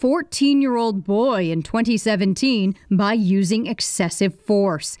of a 14-year-old boy in 2017 by using excessive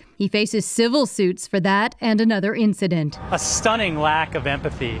force. He faces civil suits for that and another incident. A stunning lack of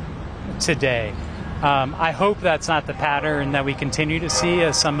empathy today. I hope that's not the pattern that we continue to see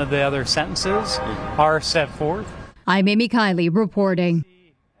as some of the other sentences are set forth. I'm Amy Kiley reporting.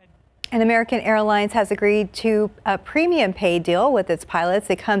 And American Airlines has agreed to a premium pay deal with its pilots.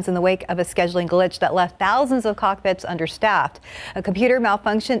 It comes in the wake of a scheduling glitch that left thousands of cockpits understaffed. A computer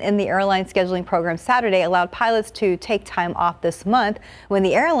malfunction in the airline scheduling program Saturday allowed pilots to take time off this month when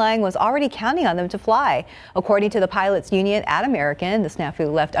the airline was already counting on them to fly. According to the pilots union at American, the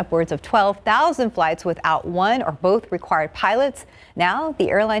snafu left upwards of 12,000 flights without one or both required pilots. Now the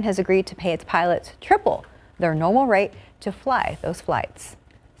airline has agreed to pay its pilots triple their normal rate to fly those flights.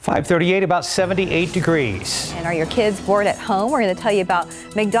 538, about 78 degrees. And are your kids bored at home? We're going to tell you about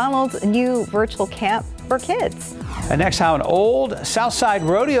McDonald's new virtual camp for kids. And next, how an old Southside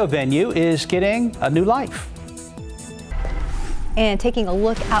rodeo venue is getting a new life. And taking a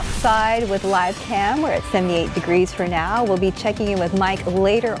look outside with live cam, we're at 78 degrees for now. We'll be checking in with Mike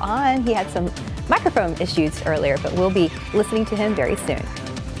later on. He had some microphone issues earlier, but we'll be listening to him very soon.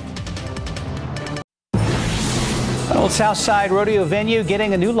 An old Southside rodeo venue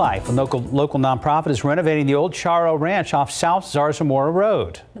getting a new life. A local nonprofit is renovating the old Charro Ranch off South Zarzamora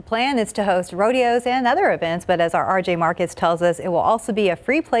Road. The plan is to host rodeos and other events, but as our RJ Marcus tells us, it will also be a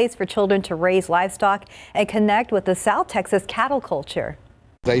free place for children to raise livestock and connect with the South Texas cattle culture.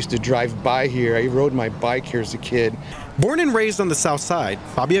 I used to drive by here. I rode my bike here as a kid. Born and raised on the South Side,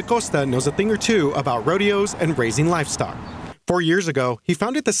 Bobby Acosta knows a thing or two about rodeos and raising livestock. 4 years ago, he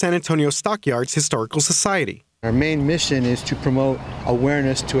founded the San Antonio Stockyards Historical Society. Our main mission is to promote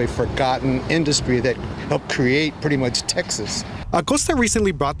awareness to a forgotten industry that helped create pretty much Texas. Acosta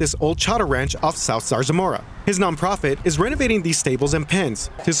recently bought this old chata ranch off South Zarzamora. His nonprofit is renovating these stables and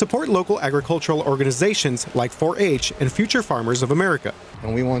pens to support local agricultural organizations like 4-H and Future Farmers of America.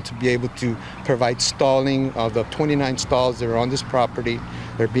 And we want to be able to provide stalling of the 29 stalls that are on this property.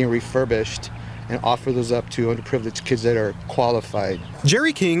 They're being refurbished, and offer those up to underprivileged kids that are qualified.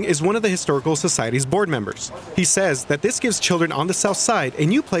 Jerry King is one of the Historical Society's board members. He says that this gives children on the South Side a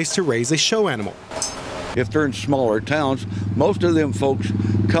new place to raise a show animal. If they're in smaller towns, most of them folks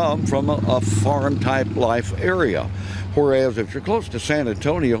come from a farm-type life area. Whereas if you're close to San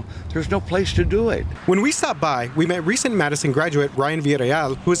Antonio, there's no place to do it. When we stopped by, we met recent Madison graduate Ryan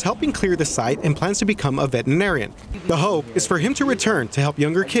Villarreal, who is helping clear the site and plans to become a veterinarian. The hope is for him to return to help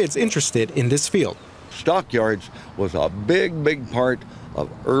younger kids interested in this field. Stockyards was a big part of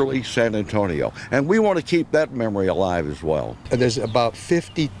early San Antonio, and we want to keep that memory alive as well. There's about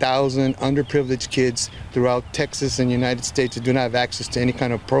 50,000 underprivileged kids throughout Texas and the United States who do not have access to any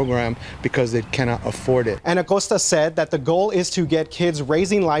kind of program because they cannot afford it. And Acosta said that the goal is to get kids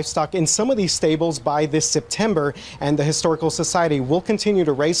raising livestock in some of these stables by this September, and the Historical Society will continue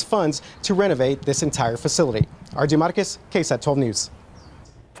to raise funds to renovate this entire facility. RJ Marquez, KSAT 12 News.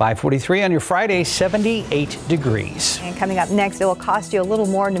 543 on your Friday, 78 degrees. And coming up next, it will cost you a little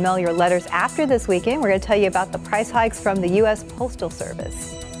more to mail your letters after this weekend. We're going to tell you about the price hikes from the U.S. Postal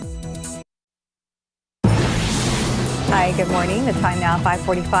Service. Hi, good morning. The time now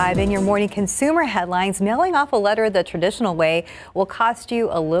 5:45. In your morning consumer headlines, mailing off a letter the traditional way will cost you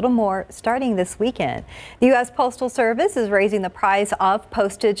a little more starting this weekend. The U.S. Postal Service is raising the price of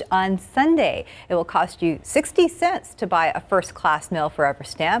postage on Sunday. It will cost you 60 cents to buy a first-class mail forever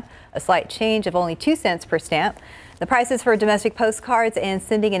stamp, a slight change of only 2 cents per stamp. The prices for domestic postcards and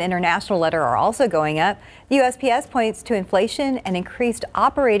sending an international letter are also going up. The USPS points to inflation and increased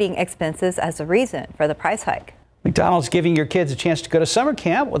operating expenses as a reason for the price hike. McDonald's giving your kids a chance to go to summer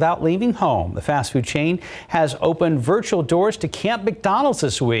camp without leaving home. The fast food chain has opened virtual doors to Camp McDonald's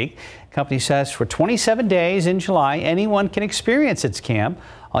this week. The company says for 27 days in July, anyone can experience its camp.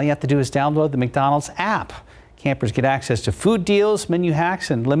 All you have to do is download the McDonald's app. Campers get access to food deals, menu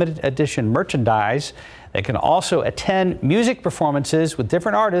hacks, and limited edition merchandise. They can also attend music performances with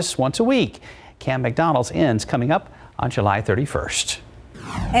different artists once a week. Camp McDonald's ends coming up on July 31st.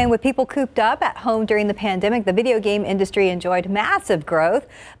 And with people cooped up at home during the pandemic, the video game industry enjoyed massive growth.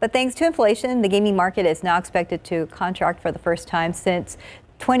 But thanks to inflation, the gaming market is now expected to contract for the first time since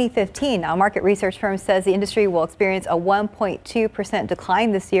 2015. Now, a market research firm says the industry will experience a 1.2%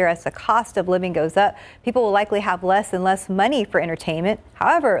 decline this year as the cost of living goes up. People will likely have less and less money for entertainment.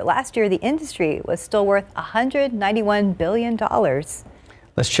 However, last year, the industry was still worth $191 billion.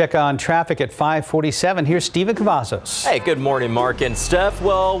 Let's check on traffic at 5:47. Here's Steven Cavazos. Hey, good morning, Mark and Steph.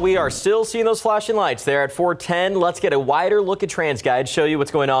 Well, we are still seeing those flashing lights there at 410. Let's get a wider look at TransGuide, show you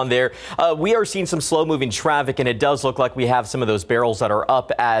what's going on there. We are seeing some slow-moving traffic, and it does look like we have some of those barrels that are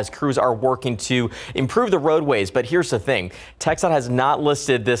up as crews are working to improve the roadways. But here's the thing. KSAT has not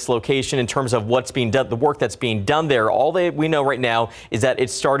listed this location in terms of what's being done, the work that's being done there. All we know right now is that it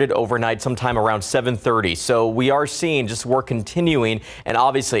started overnight sometime around 7:30. So we are seeing just work continuing, and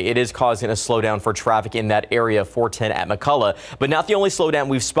obviously, it is causing a slowdown for traffic in that area, 410 at McCullough, but not the only slowdown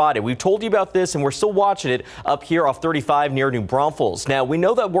we've spotted. We've told you about this, and we're still watching it up here off 35 near New Braunfels. Now, we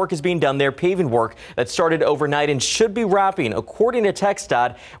know that work is being done there, paving work that started overnight and should be wrapping, according to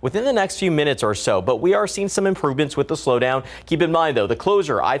TxDOT, within the next few minutes or so. But we are seeing some improvements with the slowdown. Keep in mind, though, the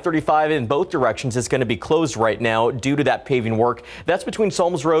closure, I-35 in both directions, is going to be closed right now due to that paving work. That's between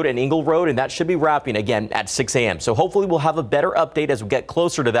Solms Road and Ingle Road, and that should be wrapping again at 6 a.m. So hopefully we'll have a better update as we get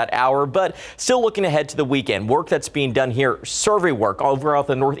closer to that hour, but still looking ahead to the weekend. Work that's being done here, survey work over off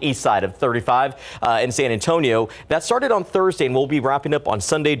the northeast side of 35 in San Antonio. That started on Thursday and will be wrapping up on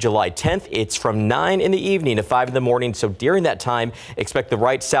Sunday, July 10th. It's from 9 in the evening to 5 in the morning. So during that time, expect the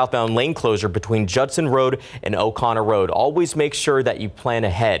right southbound lane closure between Judson Road and O'Connor Road. Always make sure that you plan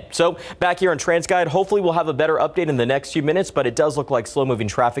ahead. So back here on TransGuide, hopefully we'll have a better update in the next few minutes, but it does look like slow moving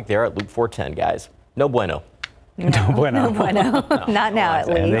traffic there at Loop 410, guys. No bueno. No bueno. No bueno. Not now, at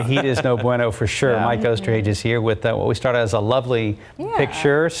least. And the heat is no bueno for sure. Yeah. Mike Osterhage is here with what we started as a lovely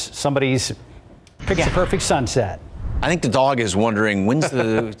picture. Somebody's picked the perfect sunset. I think the dog is wondering when's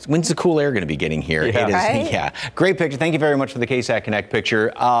the cool air going to be getting here. Yeah. It is, Right? yeah. Great picture. Thank you very much for the KSAT Connect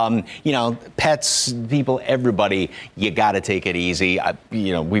picture. You know, pets, people, everybody, you got to take it easy.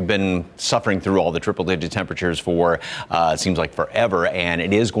 You know, we've been suffering through all the triple-digit temperatures for it seems like forever, and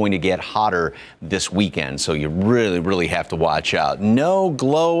it is going to get hotter this weekend. So you really have to watch out. No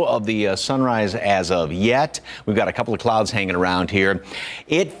glow of the sunrise as of yet. We've got a couple of clouds hanging around here.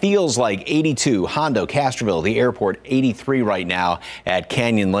 It feels like 82, Hondo, Castroville, the airport. 83 right now at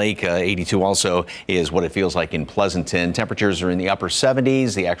Canyon Lake. 82 also is what it feels like in Pleasanton. Temperatures are in the upper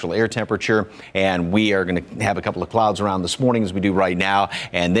 70s, the actual air temperature, and we are going to have a couple of clouds around this morning as we do right now,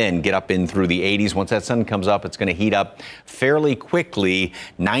 and then get up in through the 80s. Once that sun comes up, it's going to heat up fairly quickly.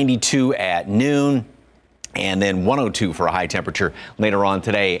 92 at noon. And then 102 for a high temperature later on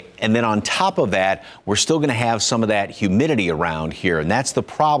today. And then on top of that, we're still going to have some of that humidity around here. And that's the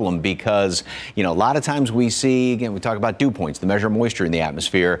problem because, you know, a lot of times we see, again, we talk about dew points, the measure of moisture in the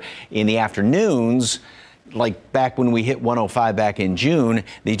atmosphere. In the afternoons, like back when we hit 105 back in June,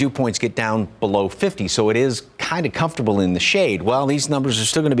 the dew points get down below 50. So it is kind of comfortable in the shade. Well, these numbers are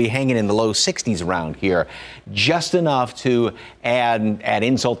still going to be hanging in the low 60s around here. Just enough to add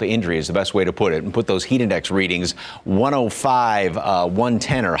insult to injury is the best way to put it. And put those heat index readings, 105,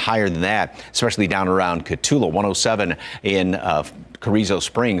 110 or higher than that, especially down around Cotulla, 107 in Carrizo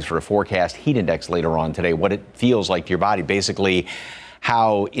Springs for a forecast heat index later on today. What it feels like to your body, basically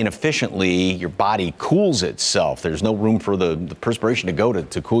how inefficiently your body cools itself. There's no room for the perspiration to go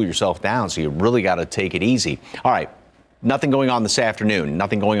to cool yourself down, so you really got to take it easy. All right. Nothing going on this afternoon,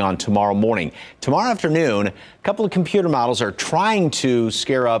 nothing going on tomorrow morning. Tomorrow afternoon, a couple of computer models are trying to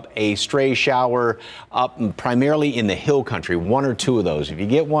scare up a stray shower up primarily in the hill country, one or two of those. If you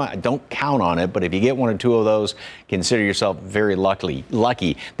get one, don't count on it, but if you get one or two of those, consider yourself very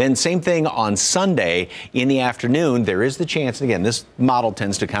lucky. Then same thing on Sunday in the afternoon, there is the chance, and again, this model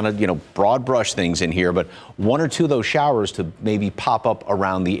tends to kind of, broad brush things in here, but one or two of those showers to maybe pop up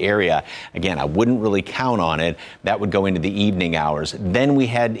around the area. Again, I wouldn't really count on it. That would go into the evening hours. Then we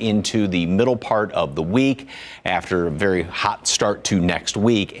head into the middle part of the week after a very hot start to next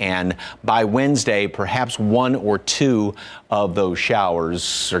week. And by Wednesday, perhaps one or two of those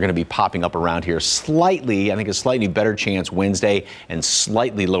showers are going to be popping up around here slightly. I think a slightly better chance Wednesday and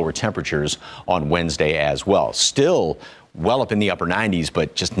slightly lower temperatures on Wednesday as well. Still well up in the upper 90s,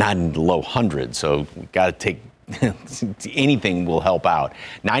 but just not in the low hundreds. So we've got to take anything will help out.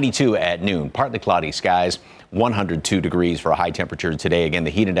 92 at noon, partly cloudy skies. 102 degrees for a high temperature today. Again, the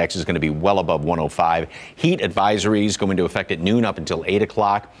heat index is going to be well above 105. Heat advisories go into effect at noon up until 8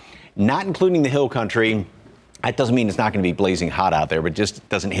 o'clock, not including the hill country. That doesn't mean it's not going to be blazing hot out there, but just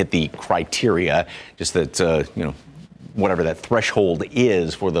doesn't hit the criteria, just that, whatever that threshold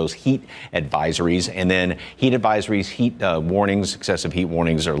is for those heat advisories. And then heat advisories, heat warnings, excessive heat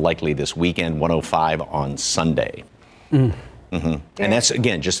warnings are likely this weekend, 105 on Sunday. And that's,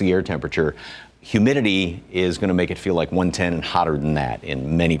 again, just the air temperature. Humidity is going to make it feel like 110 and hotter than that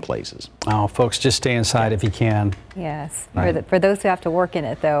in many places. Oh, folks, just stay inside if you can. Yes. Right. For those who have to work in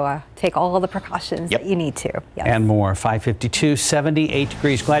it, though, take all the precautions that you need to. Yes. And more. 552, 78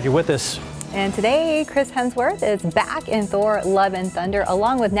 degrees. Glad you're with us. And today, Chris Hemsworth is back in Thor: Love and Thunder,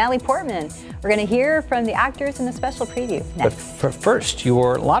 along with Natalie Portman. We're going to hear from the actors in a special preview next. But first,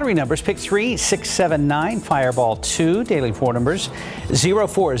 your lottery numbers. Pick 3, 6, 7, 9, Fireball 2. Daily 4 numbers, 0,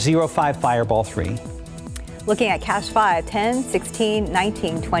 4, 0, 5, Fireball 3. Looking at Cash 5, 10, 16,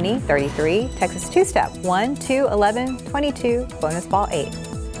 19, 20, 33. Texas 2-Step, 1, 2, 11, 22. Bonus Ball 8.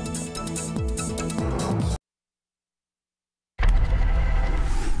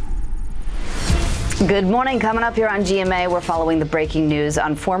 Good morning. Coming up here on GMA, we're following the breaking news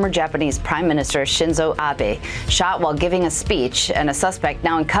on former Japanese Prime Minister Shinzo Abe, shot while giving a speech, and a suspect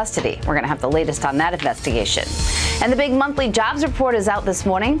now in custody. We're going to have the latest on that investigation. And the big monthly jobs report is out this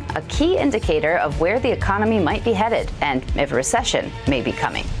morning, a key indicator of where the economy might be headed and if a recession may be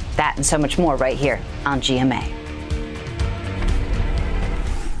coming. That and so much more right here on GMA.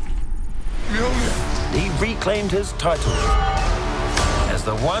 He reclaimed his title as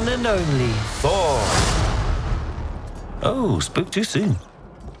the one and only Thor. Oh, spoke too soon.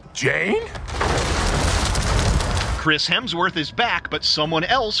 Jane? Chris Hemsworth is back, but someone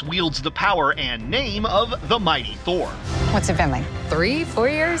else wields the power and name of the mighty Thor. What's it been, like 3, 4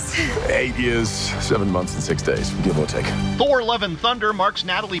 years? 8 years, 7 months and 6 days, give or take. Thor: Love and Thunder marks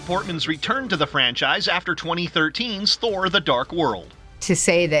Natalie Portman's return to the franchise after 2013's Thor: The Dark World. To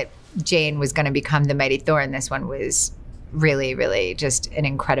say that Jane was going to become the mighty Thor in this one was really, really just an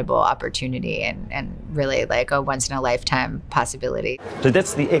incredible opportunity and really like a once-in-a-lifetime possibility. So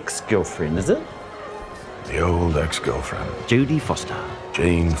that's the ex-girlfriend, is it? The old ex-girlfriend. Jodie Foster.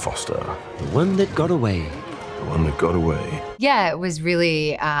 Jane Foster. The one that got away. The one that got away. Yeah, it was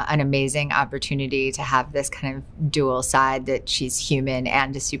really an amazing opportunity to have this kind of dual side, that she's human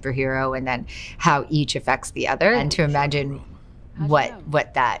and a superhero, and then how each affects the other. And to imagine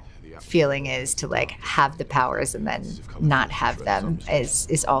what that feeling is to like have the powers and then not have them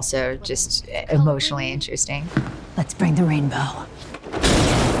is also just emotionally interesting. Let's bring the rainbow.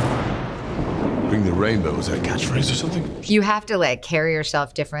 Bring the rainbow, is that a catchphrase or something? You have to like carry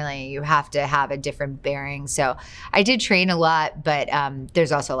yourself differently. You have to have a different bearing. So I did train a lot, but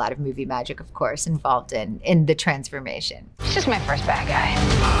there's also a lot of movie magic, of course, involved in the transformation. It's just my first bad guy.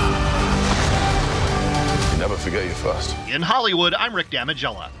 You never forget your first. In Hollywood, I'm Rick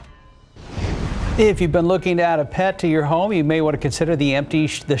Damigella. If you've been looking to add a pet to your home, you may want to consider the Empty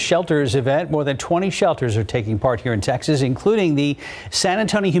the Shelters event. More than 20 shelters are taking part here in Texas, including the San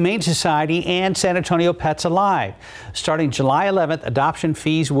Antonio Humane Society and San Antonio Pets Alive. Starting July 11th, adoption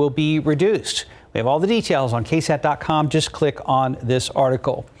fees will be reduced. We have all the details on KSAT.com. Just click on this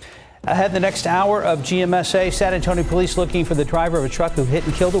article. Ahead the next hour of GMSA, San Antonio police looking for the driver of a truck who hit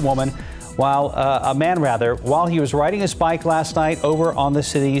and killed a man while he was riding his bike last night over on the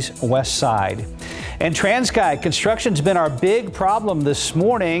city's west side. And TransGuide, construction's been our big problem this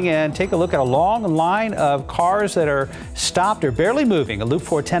morning, and take a look at a long line of cars that are stopped or barely moving. A Loop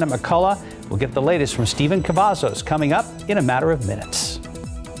 410 at McCullough. We'll get the latest from Stephen Cavazos coming up in a matter of minutes.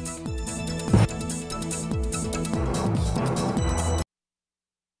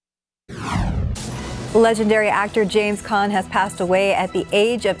 Legendary actor James Caan has passed away at the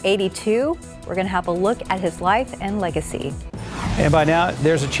age of 82. We're going to have a look at his life and legacy. And by now,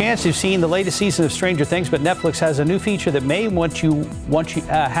 there's a chance you've seen the latest season of Stranger Things, but Netflix has a new feature that may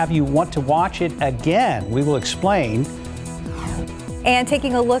have you want to watch it again. We will explain. And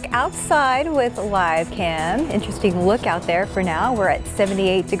taking a look outside with live cam. Interesting look out there for now. We're at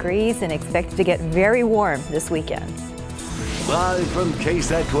 78 degrees and expected to get very warm this weekend. Live from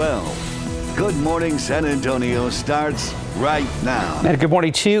KSAT 12. Good Morning San Antonio starts right now. And good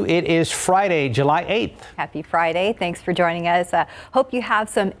morning to you. It is Friday, July 8th. Happy Friday. Thanks for joining us. Hope you have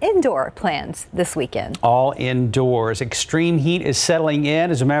some indoor plans this weekend. All indoors. Extreme heat is settling in.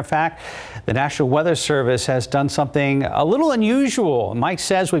 As a matter of fact, the National Weather Service has done something a little unusual. Mike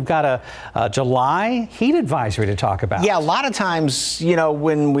says we've got a July heat advisory to talk about. Yeah, a lot of times,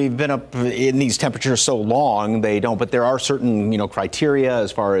 when we've been up in these temperatures so long, they don't. But there are certain, criteria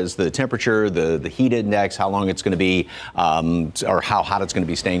as far as the temperature, the heat index, how long it's going to be, or how hot it's going to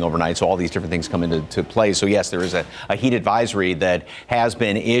be staying overnight. So all these different things come into play. So yes, there is a heat advisory that has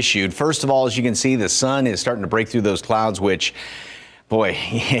been issued. First of all, as you can see, the sun is starting to break through those clouds, which, boy,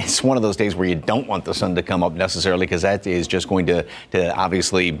 it's one of those days where you don't want the sun to come up necessarily, because that is just going to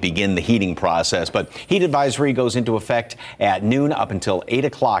obviously begin the heating process. But heat advisory goes into effect at noon up until 8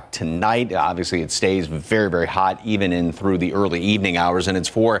 o'clock tonight. Obviously, it stays very, very hot even in through the early evening hours. And it's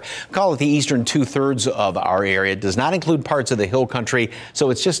for, call it the eastern 2/3 of our area. It does not include parts of the hill country. So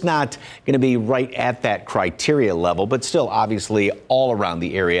it's just not going to be right at that criteria level. But still, obviously, all around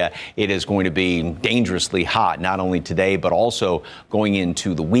the area, it is going to be dangerously hot, not only today, but also going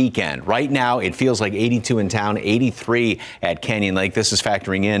into the weekend. Right now, it feels like 82 in town, 83 at Canyon Lake. This is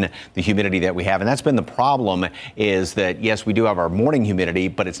factoring in the humidity that we have. And that's been the problem, is that, yes, we do have our morning humidity,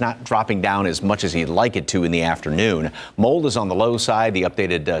 but it's not dropping down as much as you'd like it to in the afternoon. Mold is on the low side. The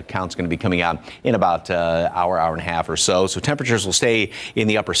updated count's going to be coming out in about hour and a half or so. So temperatures will stay in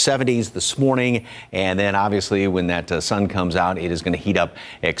the upper 70s this morning. And then obviously when that sun comes out, it is going to heat up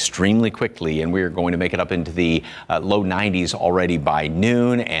extremely quickly. And we're going to make it up into the low 90s already by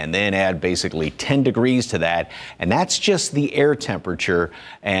noon, and then add basically 10 degrees to that. And that's just the air temperature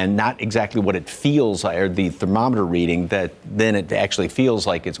and not exactly what it feels like, or the thermometer reading, that then it actually feels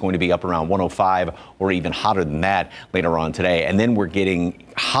like it's going to be up around 105 or even hotter than that later on today. And then we're getting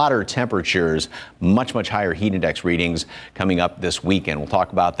hotter temperatures, much higher heat index readings coming up this weekend. We'll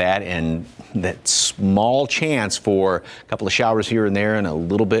talk about that and that small chance for a couple of showers here and there and a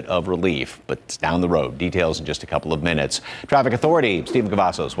little bit of relief, but it's down the road. Details in just a couple of minutes. Traffic Authority, Stephen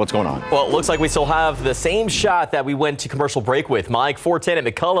Cavazos, what's going on? Well, it looks like we still have the same shot that we went to commercial break with. Mike, 410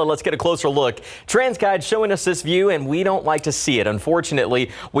 at McCullough. Let's get a closer look. TransGuide showing us this view, and we don't like to see it. Unfortunately,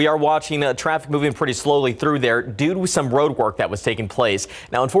 we are watching traffic moving pretty slowly through there due to some road work that was taking place.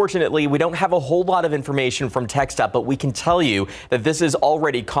 Now, unfortunately, we don't have a whole lot of information from TxDOT, but we can tell you that this is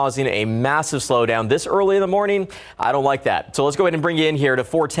already causing a massive slowdown this early in the morning. I don't like that. So let's go ahead and bring you in here to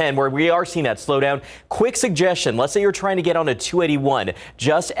 410, where we are seeing that slowdown. Quick suggestion. Let's say you're trying to get on a 281.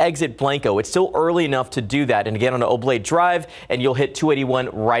 Just exit Blanco. It's still early enough to do that and get on Oblate Drive, and you'll hit 281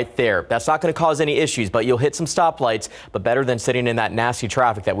 right there. That's not going to cause any issues, but you'll hit some stoplights, but better than sitting in that nasty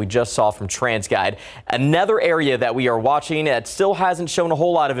traffic that we just saw from TransGuide. Another area that we are watching that still hasn't shown a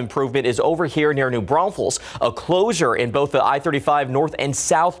whole lot of improvement is over here near New Braunfels, a closure in both the I-35 north and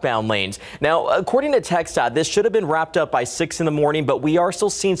southbound lanes. Now, according to TxDOT, this should have been wrapped up by 6 in the morning, but we are still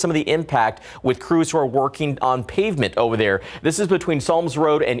seeing some of the impact with crews who are working on pavement over there. This is between Solms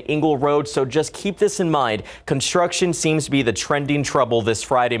Road and Ingle Road, so just keep this in mind. Construction seems to be the trending trouble this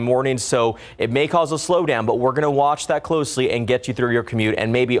Friday morning, so it may cause a slowdown, but we're going to watch that closely and get you through your commute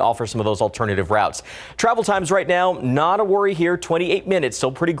and maybe offer some of those alternative routes. Travel times right now, not a worry here. 28 minutes,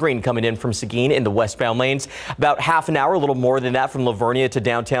 still pretty green coming in from Seguin in the westbound lanes. About half an hour, a little more than that from Livonia to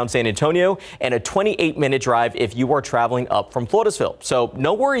downtown San Antonio, and a 28-minute drive if you are traveling up from Floresville. So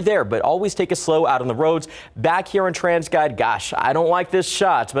no worry there, but always take it slow out on the roads. Back here on TransGuide, gosh, I don't like this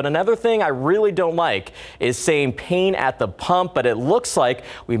shot, but another thing I really don't like is saying pain at the pump, but it looks like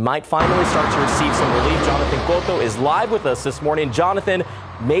we might finally start to receive some relief. Jonathan Cotto is live with us this morning. Jonathan,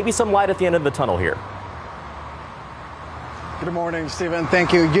 maybe some light at the end of the tunnel here. Good morning, Stephen.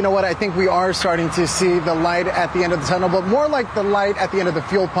 Thank you. You know what? I think we are starting to see the light at the end of the tunnel, but more like the light at the end of the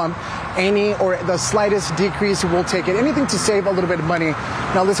fuel pump. Any or the slightest decrease, we'll take it. Anything to save a little bit of money.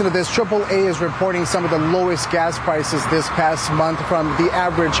 Now listen to this. AAA is reporting some of the lowest gas prices this past month, from the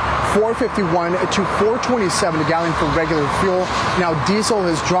average $4.51 to $4.27 a gallon for regular fuel. Now diesel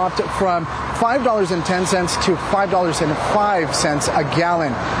has dropped from $5.10 to $5.05 a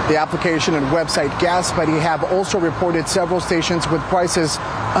gallon. The application and website GasBuddy have also reported several stations with prices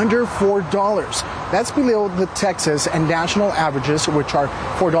under $4. That's below the Texas and national averages, which are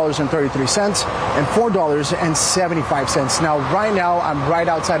 $4.33 and $4.75. Now, right now, I'm right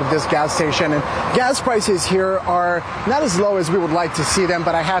outside of this gas station, and gas prices here are not as low as we would like to see them,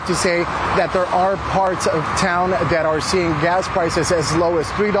 but I have to say that there are parts of town that are seeing gas prices as low as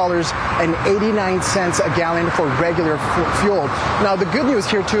 $3.89 a gallon for regular fuel. Now, the good news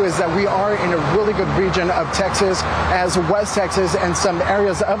here, too, is that we are in a really good region of Texas, as West Texas and some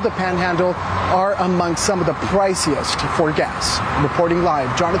areas of the Panhandle are among some of the priciest for gas. Reporting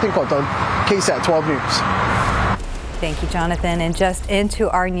live, Jonathan Cotto, KSAT 12 News. Thank you, Jonathan. And just into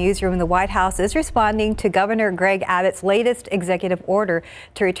our newsroom, the White House is responding to Governor Greg Abbott's latest executive order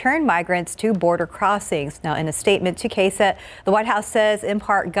to return migrants to border crossings. Now, in a statement to KSAT, the White House says, in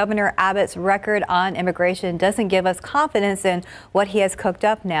part, Governor Abbott's record on immigration doesn't give us confidence in what he has cooked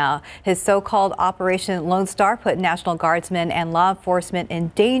up now. His so-called Operation Lone Star put National Guardsmen and law enforcement in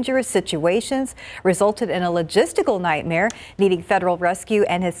dangerous situations, resulted in a logistical nightmare, needing federal rescue,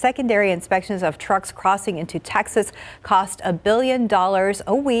 and his secondary inspections of trucks crossing into Texas cost $1 billion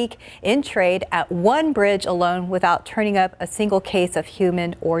a week in trade at one bridge alone without turning up a single case of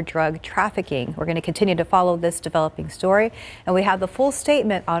human or drug trafficking. We're going to continue to follow this developing story, and we have the full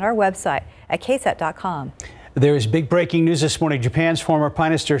statement on our website at ksat.com. There is big breaking news this morning. Japan's former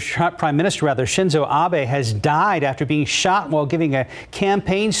Prime Minister Shinzo Abe has died after being shot while giving a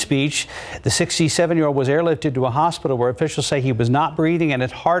campaign speech. The 67-year-old was airlifted to a hospital where officials say he was not breathing and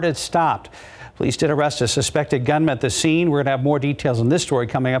his heart had stopped. Police did arrest a suspected gunman at the scene. We're going to have more details on this story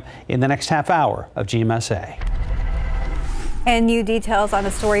coming up in the next half hour of GMSA. And new details on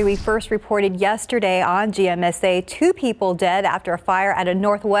a story we first reported yesterday on GMSA. 2 people dead after a fire at a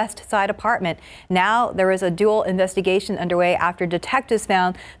Northwest Side apartment. Now there is a dual investigation underway after detectives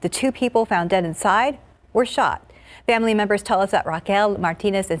found the 2 people found dead inside were shot. Family members tell us that Raquel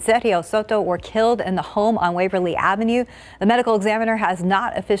Martinez and Sergio Soto were killed in the home on Waverly Avenue. The medical examiner has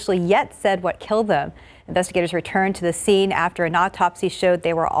not officially yet said what killed them. Investigators returned to the scene after an autopsy showed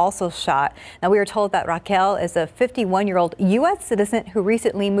they were also shot. Now, we are told that Raquel is a 51-year-old U.S. citizen who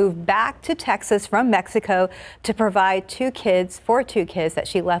recently moved back to Texas from Mexico to provide 2 kids that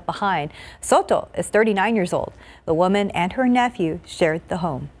she left behind. Soto is 39 years old. The woman and her nephew shared the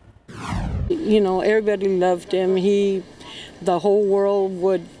home. You know, everybody loved him. The whole world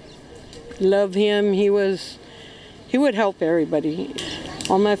would love him. He would help everybody.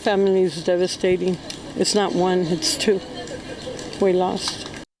 All my family is devastating. It's not 1, it's 2. We lost.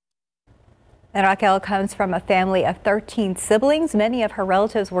 And Raquel comes from a family of 13 siblings. Many of her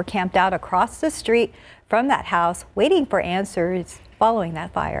relatives were camped out across the street from that house, waiting for answers following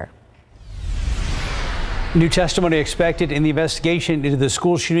that fire. New testimony expected in the investigation into the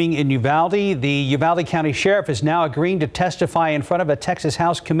school shooting in Uvalde. The Uvalde County Sheriff is now agreeing to testify in front of a Texas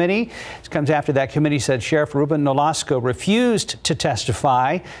House committee. This comes after that committee said Sheriff Ruben Nolasco refused to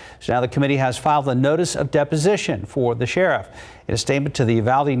testify. So now the committee has filed a notice of deposition for the sheriff. In a statement to the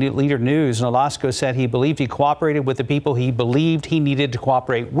Uvalde Leader News, Nolasco said he believed he cooperated with the people he believed he needed to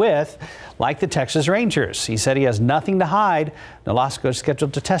cooperate with, like the Texas Rangers. He said he has nothing to hide. Nolasco is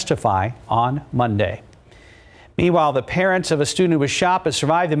scheduled to testify on Monday. Meanwhile, the parents of a student who was shot but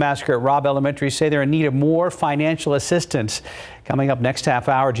survived the massacre at Robb Elementary say they're in need of more financial assistance. Coming up next half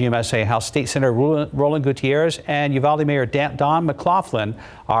hour, GMSA House State Senator Roland Gutierrez and Uvalde Mayor Don McLaughlin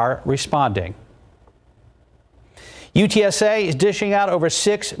are responding. UTSA is dishing out over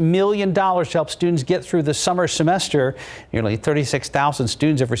 $6 million to help students get through the summer semester. Nearly 36,000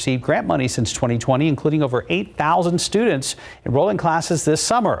 students have received grant money since 2020, including over 8,000 students enrolling classes this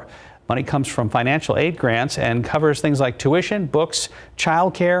summer. Money comes from financial aid grants and covers things like tuition, books,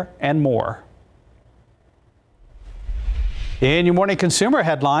 childcare, and more. In your morning consumer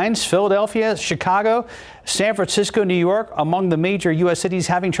headlines, Philadelphia, Chicago, San Francisco, New York, among the major U.S. cities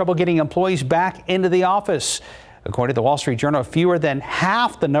having trouble getting employees back into the office. According to the Wall Street Journal, fewer than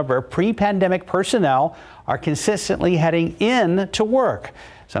half the number of pre-pandemic personnel are consistently heading in to work.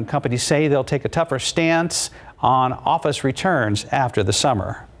 Some companies say they'll take a tougher stance on office returns after the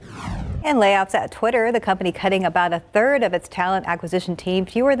summer. And layoffs at Twitter, the company cutting about 1/3 of its talent acquisition team,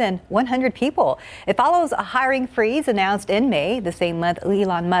 fewer than 100 people. It follows a hiring freeze announced in May. The same month,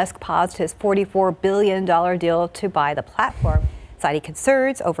 Elon Musk paused his $44 billion deal to buy the platform, citing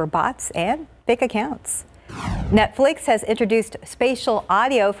concerns over bots and fake accounts. Netflix has introduced spatial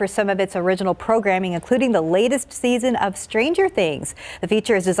audio for some of its original programming, including the latest season of Stranger Things. The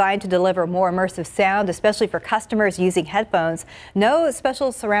feature is designed to deliver more immersive sound, especially for customers using headphones. No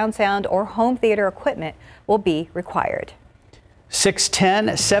special surround sound or home theater equipment will be required.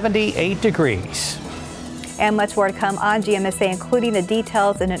 6:10, 78 degrees. And much more to come on GMSA, including the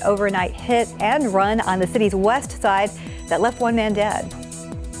details in an overnight hit and run on the city's west side that left one man dead.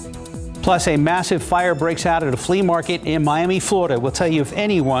 Plus, a massive fire breaks out at a flea market in Miami, Florida. We'll tell you if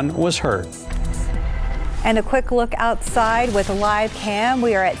anyone was hurt. And a quick look outside with a live cam.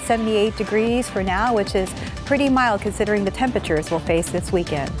 We are at 78 degrees for now, which is pretty mild considering the temperatures we'll face this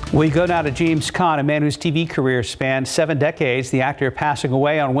weekend. We go now to James Caan, a man whose TV career spanned 7 decades. The actor passing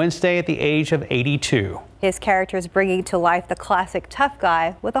away on Wednesday at the age of 82. His character is bringing to life the classic tough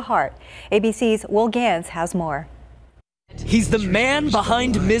guy with a heart. ABC's Will Gans has more. He's the man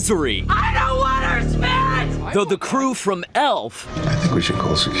behind Misery. I don't want her smacked! Though the crew from Elf, I think we should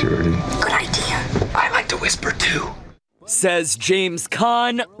call security. Good idea. I like to whisper too. says James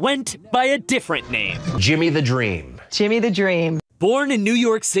Caan went by a different name. Jimmy the Dream. Jimmy the Dream. Born in New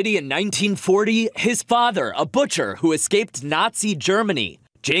York City in 1940, his father, a butcher who escaped Nazi Germany.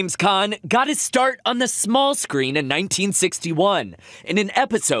 James Caan got his start on the small screen in 1961 in an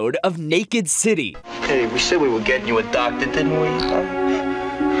episode of Naked City. Hey, we said we were getting you a doctor, didn't we?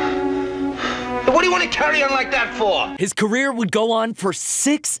 What do you want to carry on like that for? His career would go on for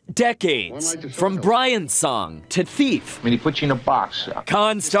 6 decades, from Brian's Song to Thief. I mean, he put you in a box.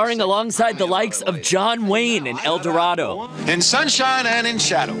 Caan starring alongside the likes of John Wayne in El Dorado. In sunshine and in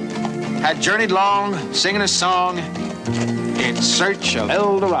shadow, had journeyed long, singing a song in search of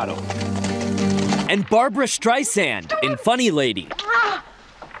El Dorado. And Barbara Streisand in Funny Lady.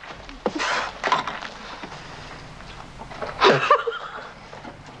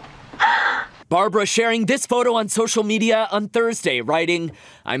 Barbara sharing this photo on social media on Thursday, writing,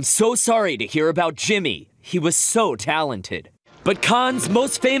 "I'm so sorry to hear about Jimmy. He was so talented." But Caan's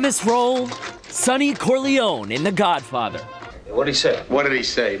most famous role, Sonny Corleone in The Godfather. What did he say? What did he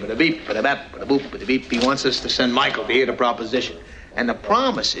say? Bada beep, bada bap, bada boop, bada beep. He wants us to send Michael to hear the proposition. And the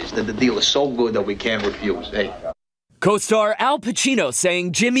promise is that the deal is so good that we can't refuse. Hey. Co-star Al Pacino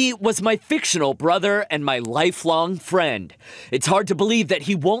saying Jimmy was my fictional brother and my lifelong friend. It's hard to believe that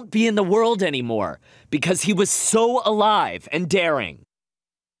he won't be in the world anymore because he was so alive and daring.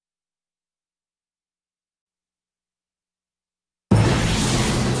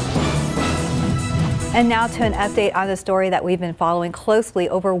 And now to an update on the story that we've been following closely.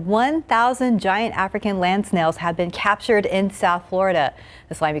 Over 1,000 giant African land snails have been captured in South Florida.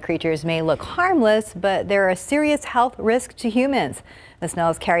 The slimy creatures may look harmless, but they're a serious health risk to humans. The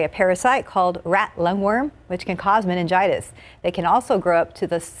snails carry a parasite called rat lungworm, which can cause meningitis. They can also grow up to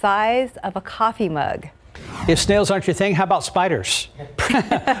the size of a coffee mug. If snails aren't your thing, how about spiders?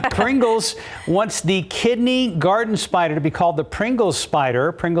 Pringles wants the kidney garden spider to be called the Pringles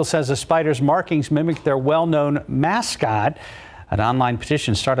spider. Pringles says the spider's markings mimic their well-known mascot. An online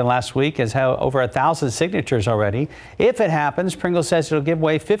petition started last week has had over 1,000 signatures already. If it happens, Pringles says it'll give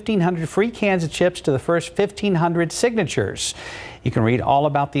away 1,500 free cans of chips to the first 1,500 signatures. You can read all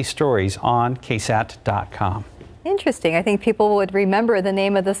about these stories on KSAT.com. Interesting. I think people would remember the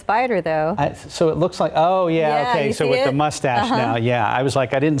name of the spider, though. So it looks like, oh, yeah, okay. So with the mustache now, yeah. I was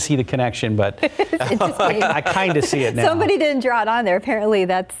like, I didn't see the connection, but I kind of see it now. Somebody didn't draw it on there. Apparently,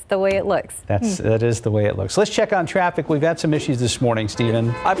 that's the way it looks. That is the way it looks. Let's check on traffic. We've had some issues this morning,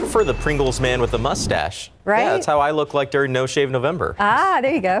 Stephen. I prefer the Pringles man with the mustache. Right? Yeah, that's how I look like during No Shave November. Ah,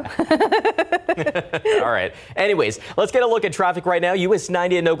 there you go. All right. Anyways, let's get a look at traffic right now. US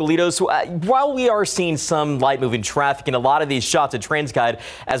 90 in Nogalitos. While we are seeing some light moving traffic in a lot of these shots at TransGuide,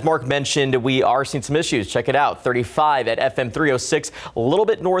 as Mark mentioned, we are seeing some issues. Check it out. 35 at FM 306, a little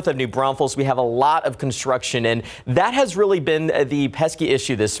bit north of New Braunfels. We have a lot of construction, and that has really been the pesky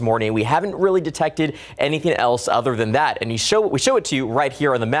issue this morning. We haven't really detected anything else other than that. And we show it to you right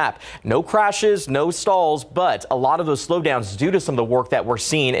here on the map. No crashes, no stalls, but a lot of those slowdowns due to some of the work that we're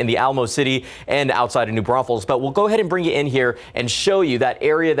seeing in the Alamo City and outside of New Braunfels. But we'll go ahead and bring you in here and show you that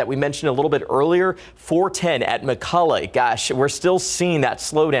area that we mentioned a little bit earlier, 410 at McCullough. Gosh, we're still seeing that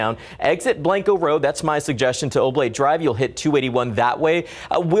slowdown. Exit Blanco Road, that's my suggestion to Oblate Drive. You'll hit 281 that way.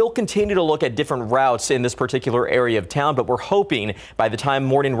 We'll continue to look at different routes in this particular area of town, but we're hoping by the time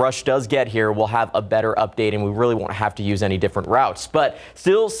morning rush does get here, we'll have a better update and we really won't have to use any different routes. But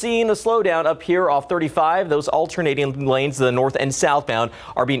still seeing the slowdown up here off 35. I-95, those alternating lanes to the north and southbound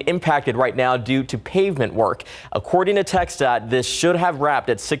are being impacted right now due to pavement work. According to KSAT, this should have wrapped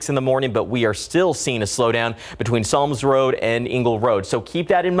at 6 in the morning, but we are still seeing a slowdown between Solms Road and Ingle Road. So keep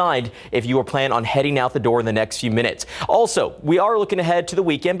that in mind if you are planning on heading out the door in the next few minutes. Also, we are looking ahead to the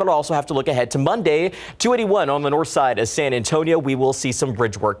weekend, but also have to look ahead to Monday. 281 on the north side of San Antonio. We will see some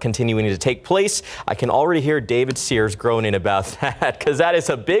bridge work continuing to take place. I can already hear David Sears groaning about that because that is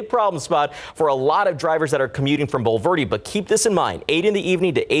a big problem spot for a lot of drivers that are commuting from Bulverde. But keep this in mind, 8 in the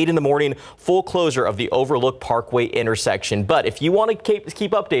evening to 8 in the morning, full closure of the Overlook Parkway intersection. But if you want to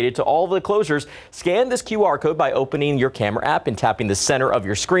keep updated to all the closures, scan this QR code by opening your camera app and tapping the center of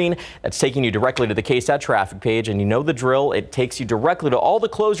your screen. That's taking you directly to the KSAT traffic page, and you know the drill. It takes you directly to all the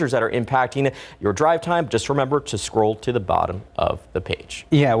closures that are impacting your drive time. Just remember to scroll to the bottom of the page.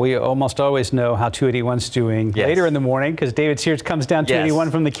 Yeah, we almost always know how 281's doing later in the morning because David Sears comes down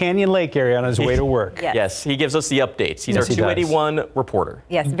 281 from the Canyon Lake area on his way to work. Yes, he gives us the updates. He's our 281 reporter.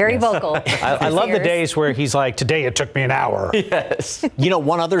 Yes, very vocal. I love the days where he's like, today it took me an hour. Yes. You know,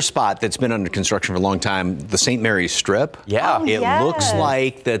 one other spot that's been under construction for a long time, the St. Mary's Strip. Yeah. Oh, it looks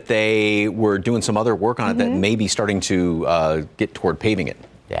like that they were doing some other work on it that may be starting to get toward paving it.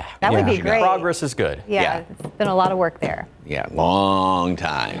 Yeah. That would be great. Progress is good. Yeah, it's been a lot of work there. Yeah, long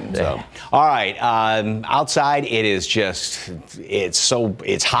time. So, all right. Outside, it is just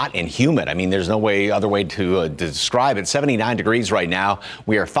it's hot and humid. I mean, there's no other way to describe it. 79 degrees right now.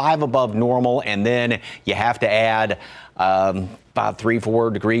 We are 5 above normal, and then you have to add about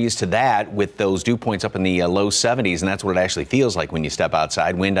 3-4 degrees to that with those dew points up in the low 70s, and that's what it actually feels like when you step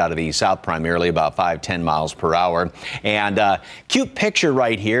outside. Wind out of the south primarily about 5-10 miles per hour. And cute picture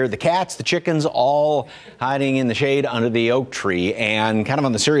right here. The cats, the chickens, all hiding in the shade under the oak tree. And kind of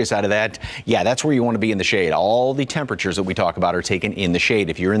on the serious side of that, yeah, that's where you want to be in the shade. All the temperatures that we talk about are taken in the shade.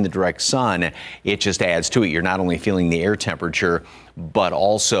 If you're in the direct sun, it just adds to it. You're not only feeling the air temperature, but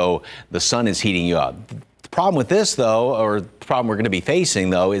also the sun is heating you up. Problem with this, though, or the problem we're going to be facing,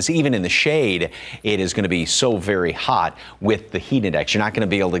 though, is even in the shade, it is going to be so very hot with the heat index. You're not going to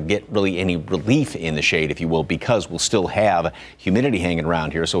be able to get really any relief in the shade, if you will, because we'll still have humidity hanging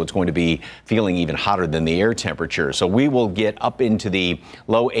around here. So it's going to be feeling even hotter than the air temperature. So we will get up into the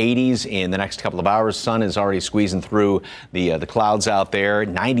low 80s in the next couple of hours. Sun is already squeezing through the clouds out there.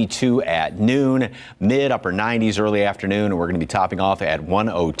 92 at noon, mid-upper 90s early afternoon, and we're going to be topping off at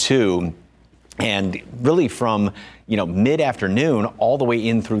 102. And really from, mid-afternoon all the way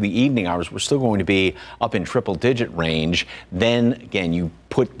in through the evening hours, we're still going to be up in triple-digit range. Then, again, you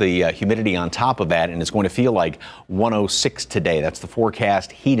put the humidity on top of that, and it's going to feel like 106 today. That's the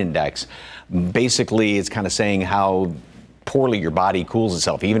forecast heat index. Basically, it's kind of saying how poorly your body cools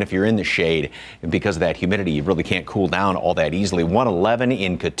itself, even if you're in the shade. And because of that humidity, you really can't cool down all that easily. 111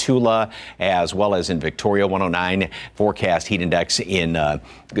 in Cotulla, as well as in Victoria. 109 forecast heat index in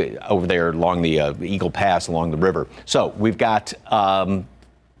over there along the Eagle Pass, along the river. So we've got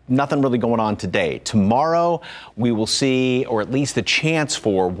nothing really going on today. Tomorrow, we will see, or at least the chance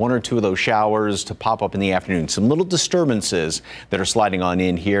for 1 or 2 of those showers to pop up in the afternoon. Some little disturbances that are sliding on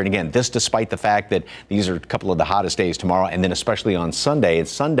in here. And again, this despite the fact that these are a couple of the hottest days tomorrow, and then especially on Sunday. And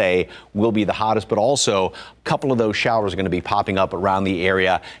Sunday will be the hottest, but also a couple of those showers are going to be popping up around the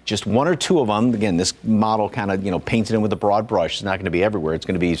area. Just 1 or 2 of them. Again, this model kind of, paints it in with a broad brush. It's not going to be everywhere. It's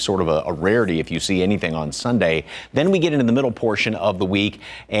going to be sort of a rarity if you see anything on Sunday. Then we get into the middle portion of the week,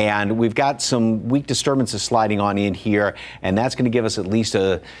 and we've got some weak disturbances sliding on in here, and that's going to give us at least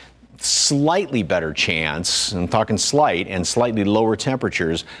a slightly better chance, I'm talking slight, and slightly lower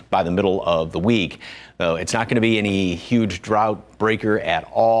temperatures by the middle of the week. It's not going to be any huge drought breaker at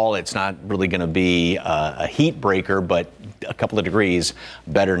all. It's not really going to be a heat breaker, but a couple of degrees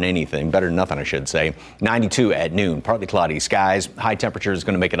better than anything, better than nothing, I should say. 92 at noon, partly cloudy skies. High temperature is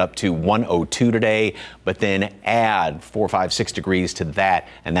going to make it up to 102 today, but then add 4, 5, 6 degrees to that,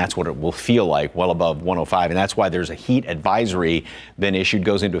 and that's what it will feel like, well above 105. And that's why there's a heat advisory been issued,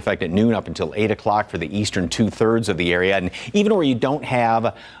 goes into effect at noon up until 8 o'clock for the eastern 2/3 of the area. And even where you don't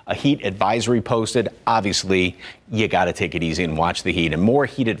have a heat advisory posted, obviously you got to take it easy and watch the heat. And more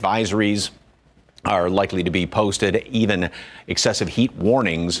heat advisories are likely to be posted, even excessive heat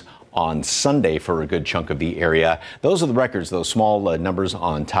warnings on Sunday for a good chunk of the area. Those are the records, those small numbers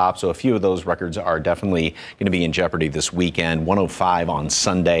on top. So a few of those records are definitely going to be in jeopardy this weekend. 105 on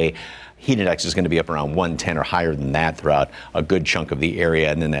Sunday. Heat index is going to be up around 110 or higher than that throughout a good chunk of the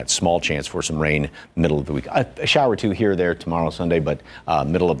area. And then that small chance for some rain middle of the week. A shower or two here or there tomorrow, Sunday, but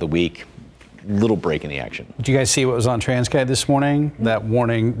middle of the week, little break in the action. Did you guys see what was on TransGuide this morning? That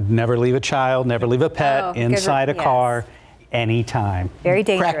warning, never leave a child, never leave a pet inside a car. anytime. Very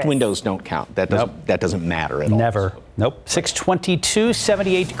dangerous. Cracked windows don't count. That doesn't matter at all. Never. Nope. 622,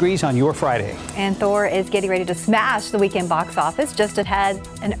 78 degrees on your Friday. And Thor is getting ready to smash the weekend box office. Just had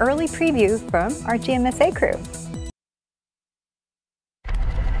an early preview from our GMSA crew.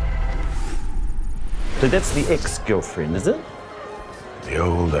 So that's the ex-girlfriend, is it? The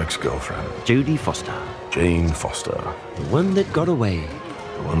old ex-girlfriend. Jodie Foster. Jane Foster. The one that got away.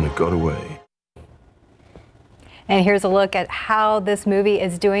 The one that got away. And here's a look at how this movie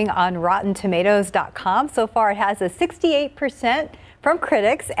is doing on RottenTomatoes.com. So far, it has a 68% from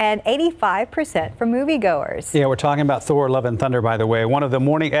critics and 85% from moviegoers. Yeah, we're talking about Thor: Love and Thunder, by the way. One of the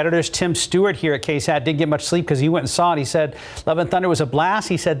morning editors, Tim Stewart here at KSAT, didn't get much sleep because he went and saw it. He said Love and Thunder was a blast.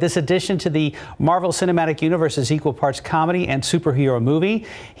 He said this addition to the Marvel Cinematic Universe is equal parts comedy and superhero movie.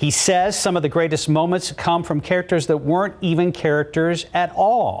 He says some of the greatest moments come from characters that weren't even characters at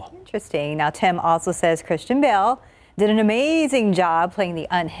all. Interesting. Now, Tim also says Christian Bale did an amazing job playing the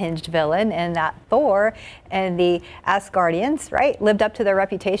unhinged villain, and that Thor and the Asgardians, right, lived up to their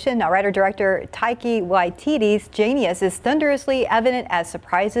reputation. Now, writer-director Taika Waititi's genius is thunderously evident as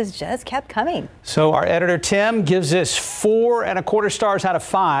surprises just kept coming. So our editor Tim gives this 4.25 stars out of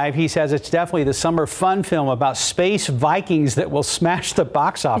 5. He says it's definitely the summer fun film about space Vikings that will smash the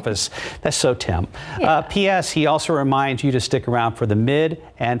box office. That's so Tim. Yeah. P.S. He also reminds you to stick around for the mid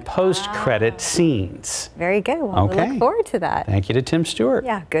and post-credit scenes. Very good. Well, Okay. we look forward to that. Thank you to Tim Stewart.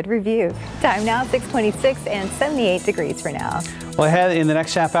 Yeah, good review. Time now, 6:26 and 78 degrees for now. Well, ahead in the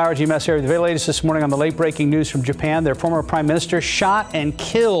next half hour, GMS here, the very latest this morning on the late breaking news from Japan. Their former prime minister shot and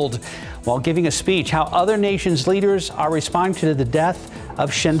killed while giving a speech. How other nations' leaders are responding to the death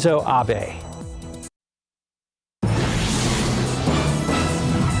of Shinzo Abe.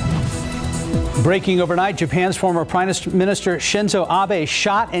 Breaking overnight, Japan's former Prime Minister Shinzo Abe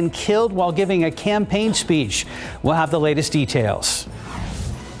shot and killed while giving a campaign speech. We'll have the latest details.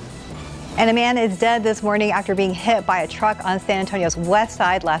 And a man is dead this morning after being hit by a truck on San Antonio's west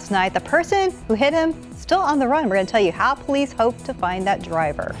side last night. The person who hit him still on the run. We're going to tell you how police hope to find that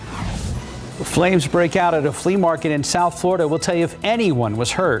driver. Flames break out at a flea market in South Florida. We'll tell you if anyone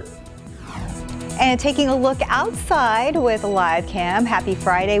was hurt. And taking a look outside with a live cam. Happy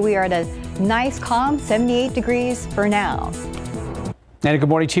Friday. We are at a nice, calm 78 degrees for now. And good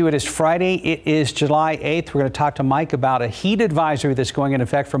morning to you. It is Friday. It is July 8th. We're going to talk to Mike about a heat advisory that's going into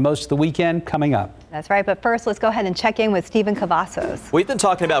effect for most of the weekend coming up. That's right. But first, let's go ahead and check in with Stephen Cavazos. We've been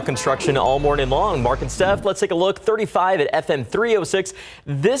talking about construction all morning long. Mark and Steph, let's take a look. 35 at FM 306.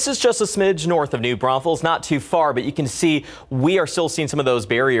 This is just a smidge north of New Braunfels, not too far, but you can see we are still seeing some of those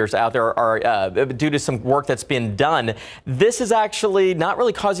barriers out there are due to some work that's been done. This is actually not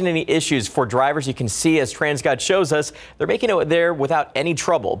really causing any issues for drivers. You can see, as TransGuide shows us, they're making it there without any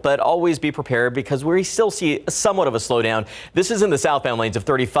trouble, but always be prepared because we still see somewhat of a slowdown. This is in the southbound lanes of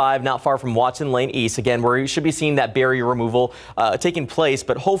 35, not far from Watson Lane East, again, where you should be seeing that barrier removal taking place,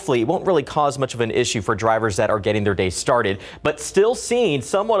 but hopefully it won't really cause much of an issue for drivers that are getting their day started. But still seeing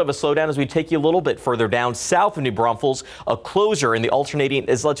somewhat of a slowdown as we take you a little bit further down south of New Braunfels. A closure in the alternating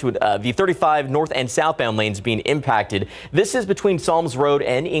has led to the 35 north and southbound lanes being impacted. This is between Psalms Road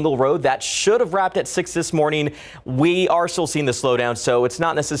and Ingle Road. That should have wrapped at 6 this morning. We are still seeing the slowdown, so it's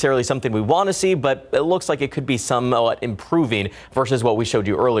not necessarily something we want to see, but it looks like it could be somewhat improving versus what we showed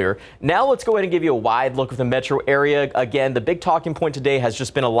you earlier. Now let's go ahead and give you a wide look of the metro area. Again, the big talking point today has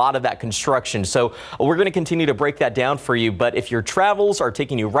just been a lot of that construction, so we're going to continue to break that down for you. But if your travels are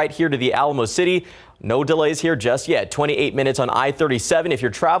taking you right here to the Alamo City, no delays here just yet. 28 minutes on I-37 if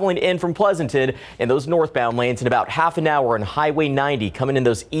you're traveling in from Pleasanton in those northbound lanes, and about half an hour on Highway 90 coming in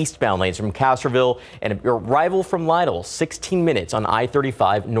those eastbound lanes from Castroville, and your arrival from Lytle, 16 minutes on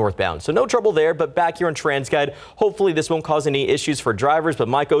I-35 northbound. So no trouble there, but back here on TransGuide, hopefully this won't cause any issues for drivers. But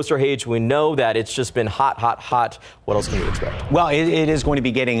Mike Osterhage, we know that it's just been hot, hot, hot. What else can you expect? Well, it is going to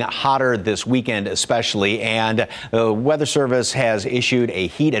be getting hotter this weekend especially, and the Weather Service has issued a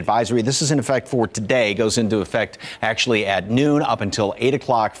heat advisory. This is in effect for today. Goes into effect actually at noon up until 8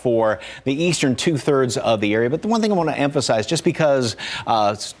 o'clock for the eastern 2/3 of the area. But the one thing I want to emphasize, just because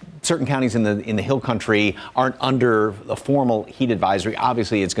certain counties in the hill country aren't under a formal heat advisory,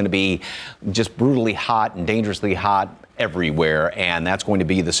 obviously it's going to be just brutally hot and dangerously hot everywhere, and that's going to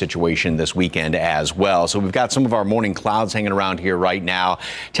be the situation this weekend as well. So we've got some of our morning clouds hanging around here right now.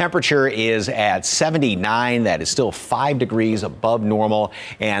 Temperature is at 79. That is still 5 degrees above normal,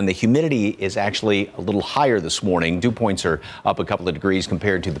 and the humidity is actually a little higher this morning. Dew points are up a couple of degrees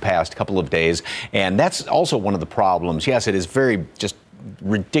compared to the past couple of days, and that's also one of the problems. Yes, it is very just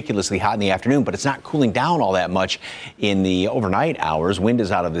ridiculously hot in the afternoon, but it's not cooling down all that much in the overnight hours. Wind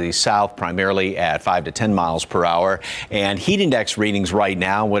is out of the south, primarily at 5 to 10 miles per hour. And heat index readings right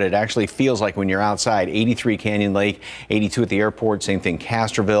now, what it actually feels like when you're outside, 83 Canyon Lake, 82 at the airport, same thing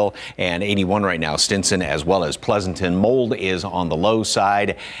Castroville, and 81 right now Stinson as well as Pleasanton. Mold is on the low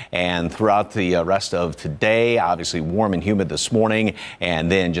side, and throughout the rest of today, obviously warm and humid this morning,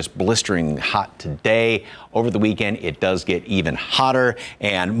 and then just blistering hot today. Over the weekend, it does get even hotter,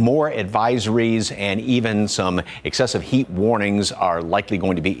 and more advisories and even some excessive heat warnings are likely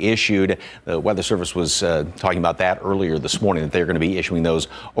going to be issued. The Weather Service was talking about that earlier this morning, that they're going to be issuing those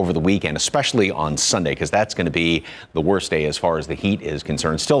over the weekend, especially on Sunday, because that's going to be the worst day as far as the heat is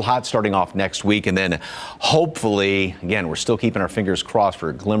concerned. Still hot starting off next week, and then hopefully, again, we're still keeping our fingers crossed for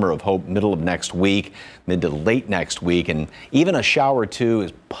a glimmer of hope middle of next week, mid to late next week, and even a shower or two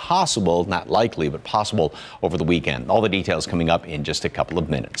is possible, not likely, but possible over the weekend. All the details coming up in just a couple of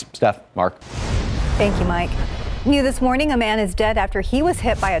minutes. Steph, Mark. Thank you, Mike. New this morning, a man is dead after he was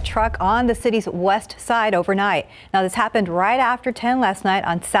hit by a truck on the city's west side overnight. Now, this happened right after 10 last night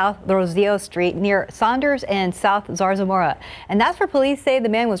on South Rosio Street near Saunders and South Zarzamora. And that's where police say the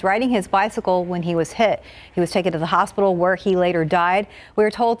man was riding his bicycle when he was hit. He was taken to the hospital where he later died. We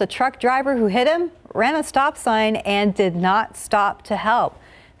were told the truck driver who hit him ran a stop sign and did not stop to help.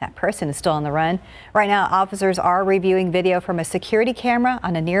 That person is still on the run. Right now, officers are reviewing video from a security camera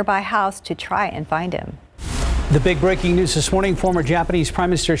on a nearby house to try and find him. The big breaking news this morning, former Japanese Prime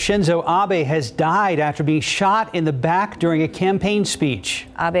Minister Shinzo Abe has died after being shot in the back during a campaign speech.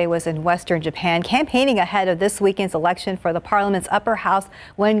 Abe was in western Japan campaigning ahead of this weekend's election for the parliament's upper house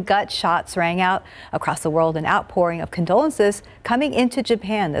when gunshots rang out. Across the world, an outpouring of condolences coming into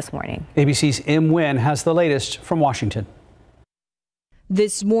Japan this morning. ABC's Im Wynn has the latest from Washington.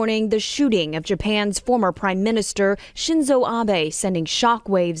 This morning, the shooting of Japan's former Prime Minister Shinzo Abe sending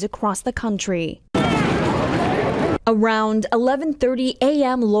shockwaves across the country. Around 11:30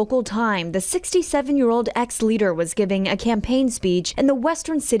 a.m. local time, the 67-year-old ex-leader was giving a campaign speech in the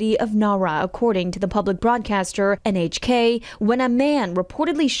western city of Nara, according to the public broadcaster NHK, when a man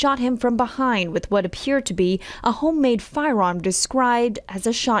reportedly shot him from behind with what appeared to be a homemade firearm described as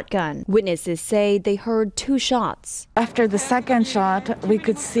a shotgun. Witnesses say they heard 2 shots. After the second shot, we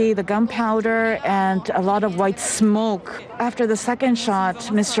could see the gunpowder and a lot of white smoke. After the second shot,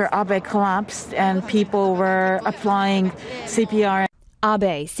 Mr. Abe collapsed and people were applying CPR.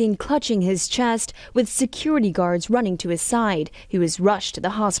 Abe seen clutching his chest with security guards running to his side. He was rushed to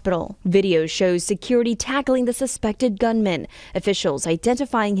the hospital. Video shows security tackling the suspected gunman, officials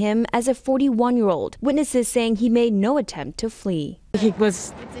identifying him as a 41-year-old. Witnesses saying he made no attempt to flee. He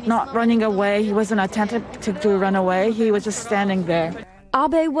was not running away. He wasn't attempting to run away. He was just standing there.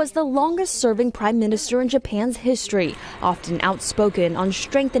 Abe was the longest-serving prime minister in Japan's history, often outspoken on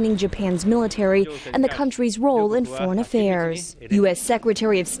strengthening Japan's military and the country's role in foreign affairs. U.S.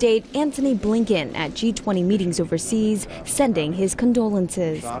 Secretary of State Antony Blinken at G20 meetings overseas, sending his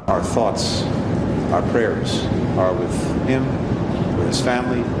condolences. Our thoughts, our prayers are with him, with his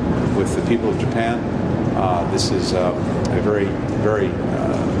family, with the people of Japan. This is a very, very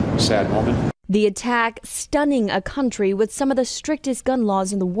sad moment. The attack stunning a country with some of the strictest gun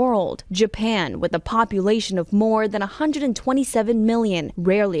laws in the world. Japan, with a population of more than 127 million,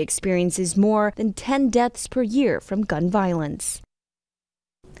 rarely experiences more than 10 deaths per year from gun violence.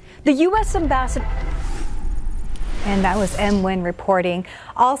 The U.S. ambassador. And that was M. Wynn reporting.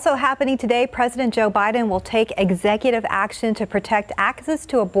 Also happening today, President Joe Biden will take executive action to protect access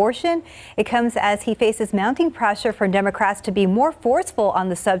to abortion. It comes as he faces mounting pressure from Democrats to be more forceful on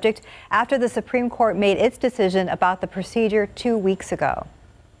the subject after the Supreme Court made its decision about the procedure 2 weeks ago.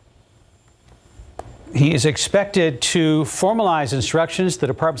 He is expected to formalize instructions to the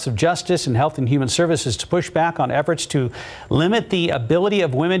Departments of Justice and Health and Human Services to push back on efforts to limit the ability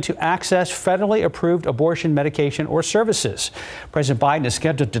of women to access federally approved abortion medication or services. President Biden is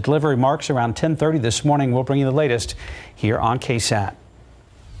scheduled to deliver remarks around 10:30 this morning. We'll bring you the latest here on KSAT.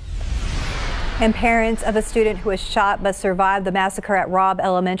 And parents of a student who was shot but survived the massacre at Robb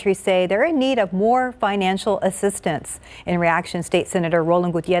Elementary say they're in need of more financial assistance. In reaction, State Senator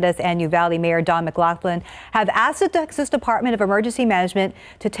Roland Gutierrez and Uvalde Mayor Don McLaughlin have asked the Texas Department of Emergency Management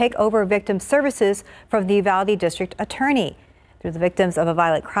to take over victim services from the Uvalde District Attorney. Through the Victims of a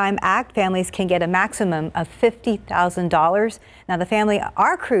Violent Crime Act, families can get a maximum of $50,000. Now, the family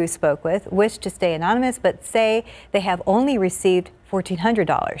our crew spoke with wish to stay anonymous, but say they have only received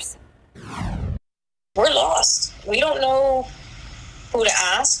 $1,400. We're lost. We don't know who to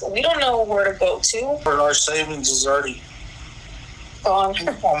ask. We don't know where to go to. Our savings is already gone.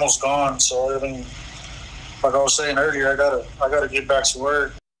 Almost gone. So I mean, like I was saying earlier, I gotta get back to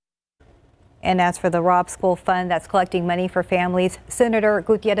work. And as for the Robb School Fund that's collecting money for families, Senator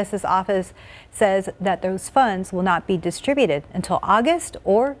Gutierrez's office says that those funds will not be distributed until August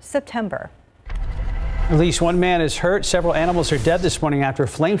or September. At least one man is hurt. Several animals are dead this morning after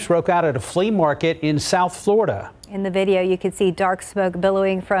flames broke out at a flea market in South Florida. In the video, you can see dark smoke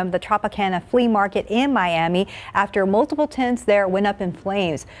billowing from the Tropicana flea market in Miami after multiple tents there went up in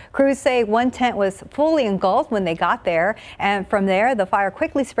flames. Crews say one tent was fully engulfed when they got there, and from there the fire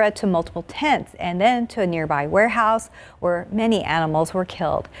quickly spread to multiple tents and then to a nearby warehouse where many animals were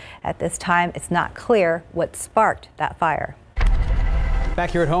killed. At this time, it's not clear what sparked that fire.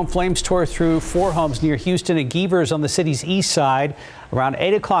 Back here at home, flames tore through 4 homes near Houston and Gevers on the city's east side. Around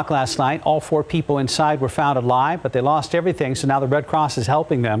 8 o'clock last night, all 4 people inside were found alive, but they lost everything, so now the Red Cross is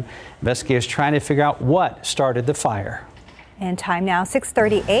helping them. Investigators trying to figure out what started the fire. And time now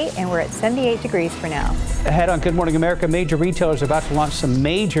 6:38, and we're at 78 degrees for now. Ahead on Good Morning America, major retailers are about to launch some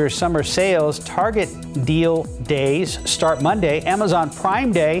major summer sales. Target deal days start Monday. Amazon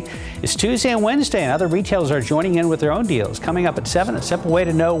Prime Day is Tuesday and Wednesday, and other retailers are joining in with their own deals. Coming up at 7, a simple way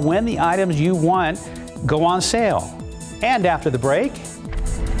to know when the items you want go on sale. And after the break,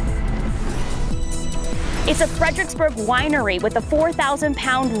 it's a Fredericksburg winery with a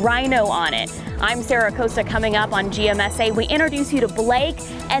 4,000-pound rhino on it. I'm Sarah Costa. Coming up on GMSA, we introduce you to Blake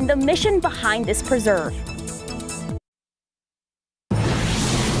and the mission behind this preserve.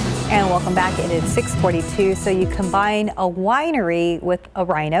 And welcome back. It is 6:42. So you combine a winery with a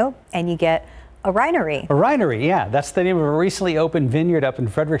rhino and you get a rhinery. A rhinery, yeah. That's the name of a recently opened vineyard up in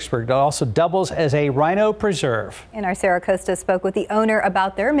Fredericksburg. It also doubles as a rhino preserve. And our Sarah Costa spoke with the owner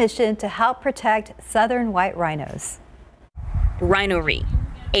about their mission to help protect southern white rhinos. Rhinery,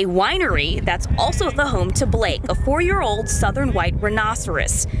 a winery that's also the home to Blake, a 4-year-old southern white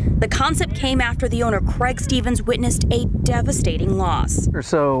rhinoceros. The concept came after the owner, Craig Stevens, witnessed a devastating loss.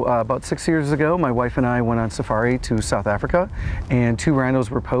 So about 6 years ago, my wife and I went on safari to South Africa, and 2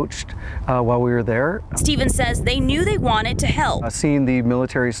 rhinos were poached while we were there. Stevens says they knew they wanted to help. Seeing the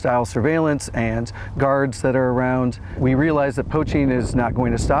military-style surveillance and guards that are around, we realized that poaching is not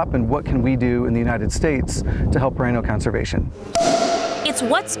going to stop, and what can we do in the United States to help rhino conservation? It's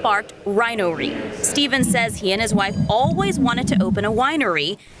what sparked Rhinery. Stevens says he and his wife always wanted to open a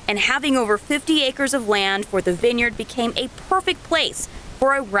winery, and having over 50 acres of land for the vineyard became a perfect place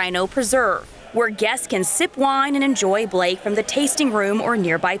for a rhino preserve, where guests can sip wine and enjoy Blake from the tasting room or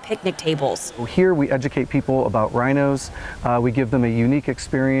nearby picnic tables. Here we educate people about rhinos. We give them a unique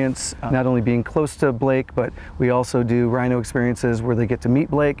experience, not only being close to Blake, but we also do rhino experiences where they get to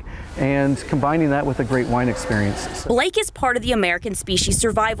meet Blake, and combining that with a great wine experience. Blake is part of the American Species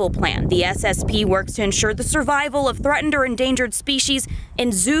Survival Plan. The SSP works to ensure the survival of threatened or endangered species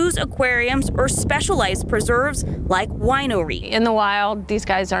in zoos, aquariums, or specialized preserves like winery. In the wild, these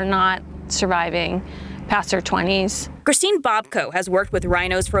guys are not surviving past their 20s. Christine Bobko has worked with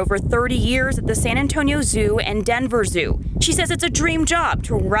rhinos for over 30 years at the San Antonio Zoo and Denver Zoo. She says it's a dream job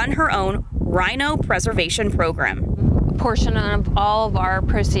to run her own rhino preservation program. A portion of all of our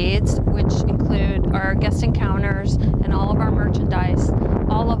proceeds, which include our guest encounters and all of our merchandise,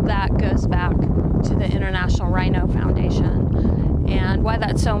 all of that goes back to the International Rhino Foundation. And why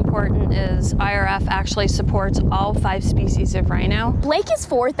that's so important is IRF actually supports all 5 species of rhino. Blake is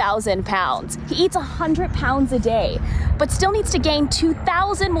 4,000 pounds. He eats 100 pounds a day, but still needs to gain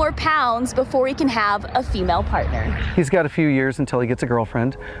 2,000 more pounds before he can have a female partner. He's got a few years until he gets a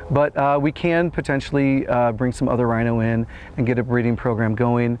girlfriend, but we can potentially bring some other rhino in and get a breeding program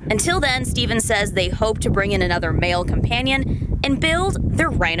going. Until then, Stevens says they hope to bring in another male companion and build their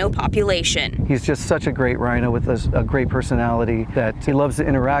rhino population. He's just such a great rhino with a great personality that he loves to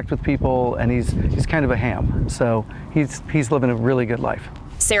interact with people, and he's kind of a ham. So he's living a really good life.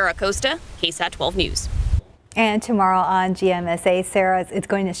 Sarah Costa, KSAT 12 News. And tomorrow on GMSA, Sarah is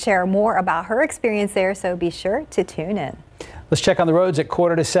going to share more about her experience there, so be sure to tune in. Let's check on the roads at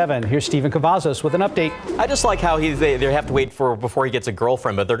 6:45. Here's Stephen Cavazos with an update. I just like how they have to wait before he gets a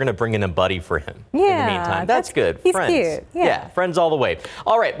girlfriend, but they're going to bring in a buddy for him in the meantime. That's good. He's friends. cute. Yeah, friends all the way.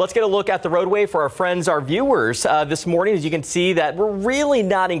 All right, let's get a look at the roadway for our friends, our viewers. This morning, as you can see, that we're really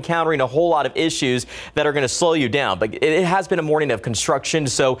not encountering a whole lot of issues that are going to slow you down. But it has been a morning of construction,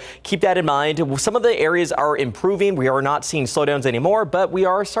 so keep that in mind. Some of the areas are improving. We are not seeing slowdowns anymore, but we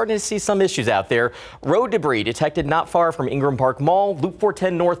are starting to see some issues out there. Road debris detected not far from Ingram Park Mall, Loop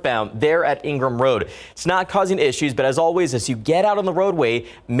 410 northbound there at Ingram Road. It's not causing issues, but as always, as you get out on the roadway,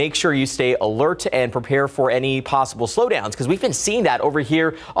 make sure you stay alert and prepare for any possible slowdowns, because we've been seeing that over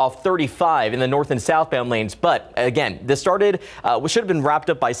here off 35 in the north and southbound lanes. But again, this started, we should have been wrapped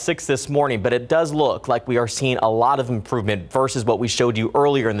up by 6 this morning, but it does look like we are seeing a lot of improvement versus what we showed you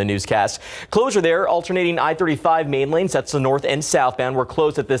earlier in the newscast. Closure there, alternating I-35 main lanes, that's the north and southbound. We're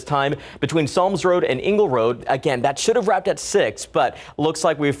closed at this time between Psalms Road and Ingle Road. Again, that should have wrapped at 6, but looks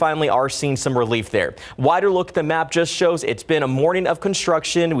like we finally are seeing some relief there. Wider look at the map just shows it's been a morning of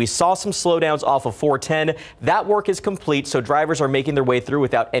construction. We saw some slowdowns off of 410. That work is complete, so drivers are making their way through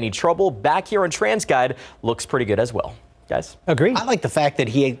without any trouble. Back here on TransGuide, looks pretty good as well. Guys? Agree. I like the fact that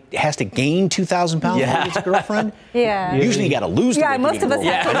he has to gain 2,000 pounds to get his girlful. Yeah. Usually you got to lose the weight. Yeah, most of us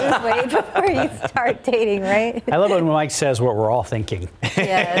have to lose weight before you start dating, right? I love when Mike says what we're all thinking.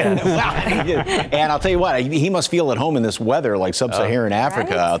 Yes. And I'll tell you what, he must feel at home in this weather like sub-Saharan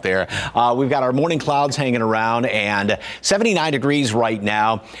Africa out there. We've got our morning clouds hanging around and 79 degrees right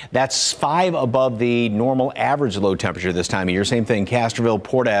now. That's 5 above the normal average low temperature this time of year. Same thing, Castroville,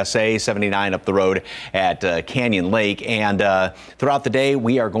 Port SA, 79 up the road at Canyon Lake. And throughout the day,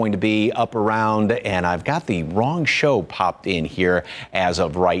 we are going to be up around, and I've got the wrong show popped in here as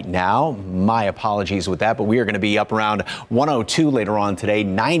of right now. My apologies with that, but we are going to be up around 102 later on today,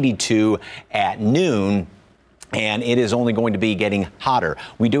 92 at noon. And it is only going to be getting hotter.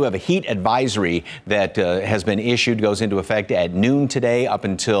 We do have a heat advisory that has been issued, goes into effect at noon today up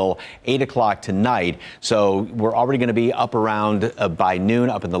until 8 o'clock tonight. So we're already going to be up around by noon,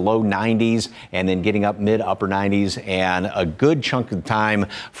 up in the low 90s, and then getting up mid-upper 90s. And a good chunk of time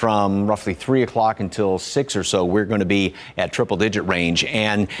from roughly 3 o'clock until 6 or so, we're going to be at triple-digit range.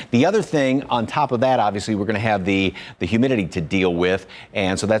 And the other thing on top of that, obviously, we're going to have the humidity to deal with.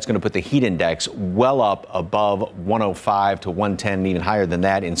 And so that's going to put the heat index well up above 105 to 110, even higher than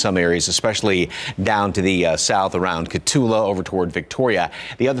that in some areas, especially down to the south around Cotulla over toward Victoria.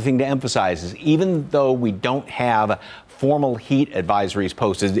 The other thing to emphasize is even though we don't have formal heat advisories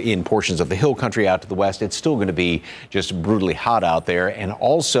posted in portions of the hill country out to the west, it's still going to be just brutally hot out there. And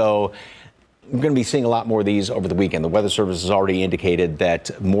also, we're going to be seeing a lot more of these over the weekend. The Weather Service has already indicated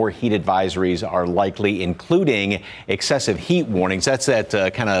that more heat advisories are likely, including excessive heat warnings. That's that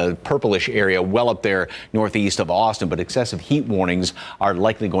kind of purplish area well up there northeast of Austin. But excessive heat warnings are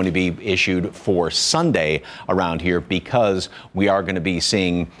likely going to be issued for Sunday around here because we are going to be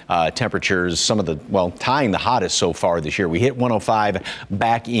seeing temperatures, some of the, well, tying the hottest so far this year. We hit 105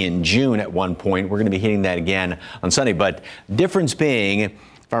 back in June at one point. We're going to be hitting that again on Sunday. But difference being,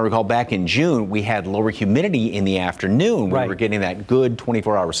 if I recall, back in June, we had lower humidity in the afternoon. We were getting that good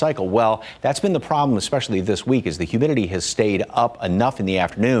 24-hour cycle. Well, that's been the problem, especially this week, is the humidity has stayed up enough in the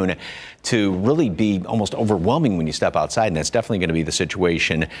afternoon to really be almost overwhelming when you step outside, and that's definitely going to be the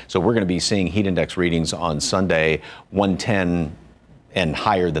situation. So we're going to be seeing heat index readings on Sunday, 110 and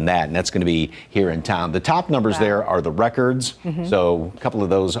higher than that, and that's going to be here in town. The top numbers there are the records, so a couple of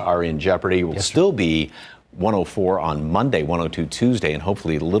those are in jeopardy. We'll still be 104 on Monday, 102 Tuesday, and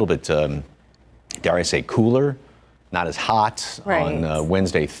hopefully a little bit, dare I say, cooler, not as hot on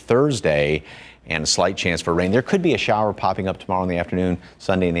Wednesday, Thursday, and a slight chance for rain. There could be a shower popping up tomorrow in the afternoon,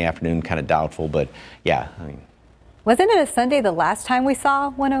 Sunday in the afternoon, kind of doubtful, but yeah. I mean, wasn't it a Sunday the last time we saw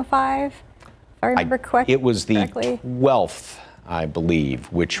 105? If I remember correctly. It was the 12th, I believe,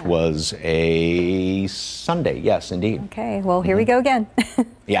 which was a Sunday. Yes, indeed. Okay, well, here we go again.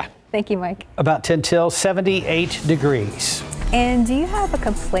 Yeah. Thank you, Mike. About 10 till 78 degrees. And do you have a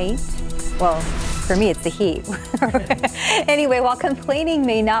complaint? Well, for me, it's the heat. Anyway, while complaining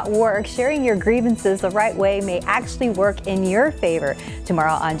may not work, sharing your grievances the right way may actually work in your favor.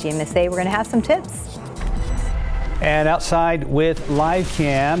 Tomorrow on GMSA, we're going to have some tips. And outside with Live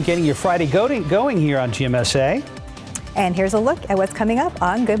Cam, getting your Friday going here on GMSA. And here's a look at what's coming up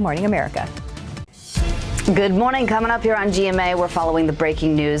on Good Morning America. Good morning. Coming up here on GMA, we're following the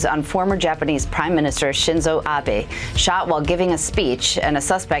breaking news on former Japanese Prime Minister Shinzo Abe, shot while giving a speech, and a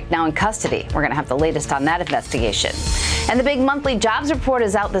suspect now in custody. We're going to have the latest on that investigation. And the big monthly jobs report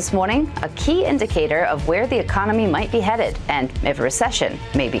is out this morning, a key indicator of where the economy might be headed and if a recession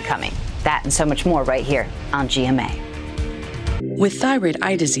may be coming. That and so much more right here on GMA. With thyroid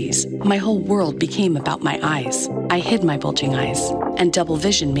eye disease, my whole world became about my eyes. I hid my bulging eyes, and double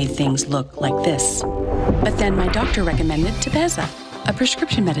vision made things look like this. But then my doctor recommended Tepezza, a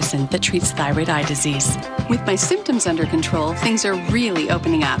prescription medicine that treats thyroid eye disease. With my symptoms under control, things are really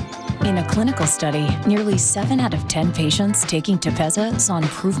opening up. In a clinical study, nearly 7 out of 10 patients taking Tepezza saw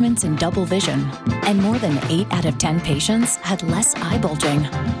improvements in double vision, and more than 8 out of 10 patients had less eye bulging.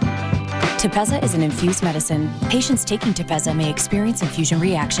 Tepezza is an infused medicine. Patients taking Tepezza may experience infusion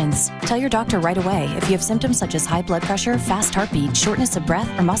reactions. Tell your doctor right away if you have symptoms such as high blood pressure, fast heartbeat, shortness of breath,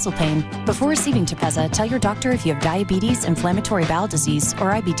 or muscle pain. Before receiving Tepezza, tell your doctor if you have diabetes, inflammatory bowel disease,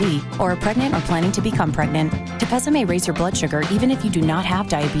 or IBD, or are pregnant or planning to become pregnant. Tepezza may raise your blood sugar even if you do not have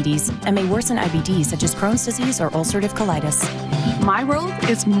diabetes and may worsen IBD such as Crohn's disease or ulcerative colitis. My world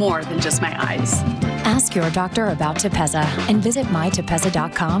is more than just my eyes. Ask your doctor about Tepezza and visit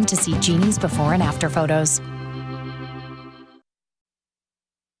mytepezza.com to see Jeannie's before and after photos.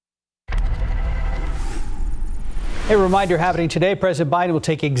 A reminder happening today, President Biden will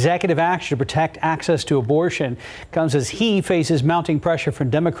take executive action to protect access to abortion. Comes as he faces mounting pressure from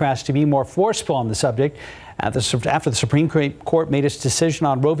Democrats to be more forceful on the subject after the Supreme Court made its decision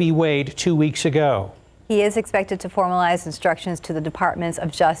on Roe v. Wade 2 weeks ago. He is expected to formalize instructions to the Departments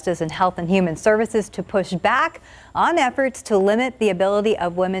of Justice and Health and Human Services to push back on efforts to limit the ability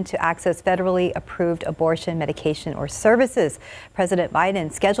of women to access federally approved abortion medication or services. President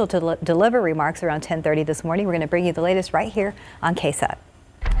Biden scheduled to deliver remarks around 10:30 this morning. We're going to bring you the latest right here on KSAT.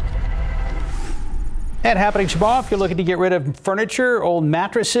 And happening tomorrow, if you're looking to get rid of furniture, old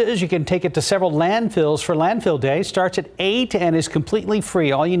mattresses, you can take it to several landfills for Landfill Day. Starts at 8 and is completely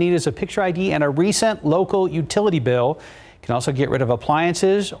free. All you need is a picture ID and a recent local utility bill. You can also get rid of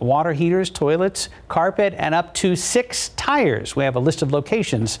appliances, water heaters, toilets, carpet, and up to 6 tires. We have a list of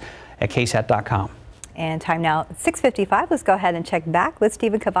locations at KSAT.com. And time now, 6:55. Let's go ahead and check back with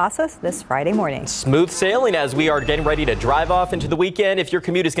Stephen Cavazos this Friday morning. Smooth sailing as we are getting ready to drive off into the weekend. If your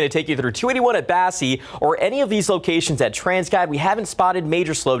commute is going to take you through 281 at Basse or any of these locations at TransGuide, we haven't spotted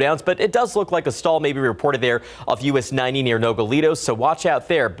major slowdowns, but it does look like a stall may be reported there off US 90 near Nogalitos, so watch out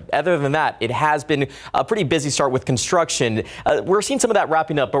there. Other than that, it has been a pretty busy start with construction. We're seeing some of that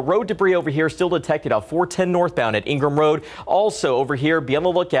wrapping up, but road debris over here still detected off 410 northbound at Ingram Road. Also over here, be on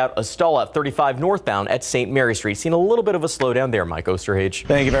the lookout, a stall at 35 northbound at St. Mary Street. Seen a little bit of a slowdown there, Mike Osterhage.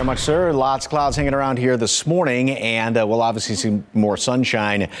 Thank you very much, sir. Lots of clouds hanging around here this morning, and we'll obviously see more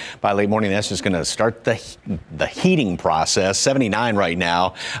sunshine by late morning. That's just going to start the heating process. 79 right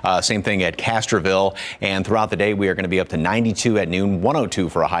now. Same thing at Castroville, and throughout the day we are going to be up to 92 at noon, 102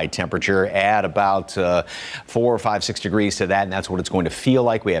 for a high temperature. Add about 4, 5, 6 degrees to that, and that's what it's going to feel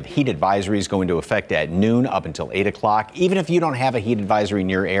like. We have heat advisories going to effect at noon up until 8 o'clock. Even if you don't have a heat advisory in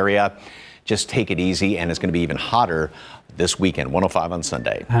your area, just take it easy, and it's going to be even hotter this weekend, 105 on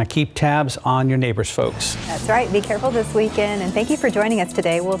Sunday. Keep tabs on your neighbors, folks. That's right. Be careful this weekend, and thank you for joining us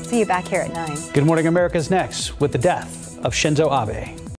today. We'll see you back here at 9. Good Morning America's next with the death of Shinzo Abe.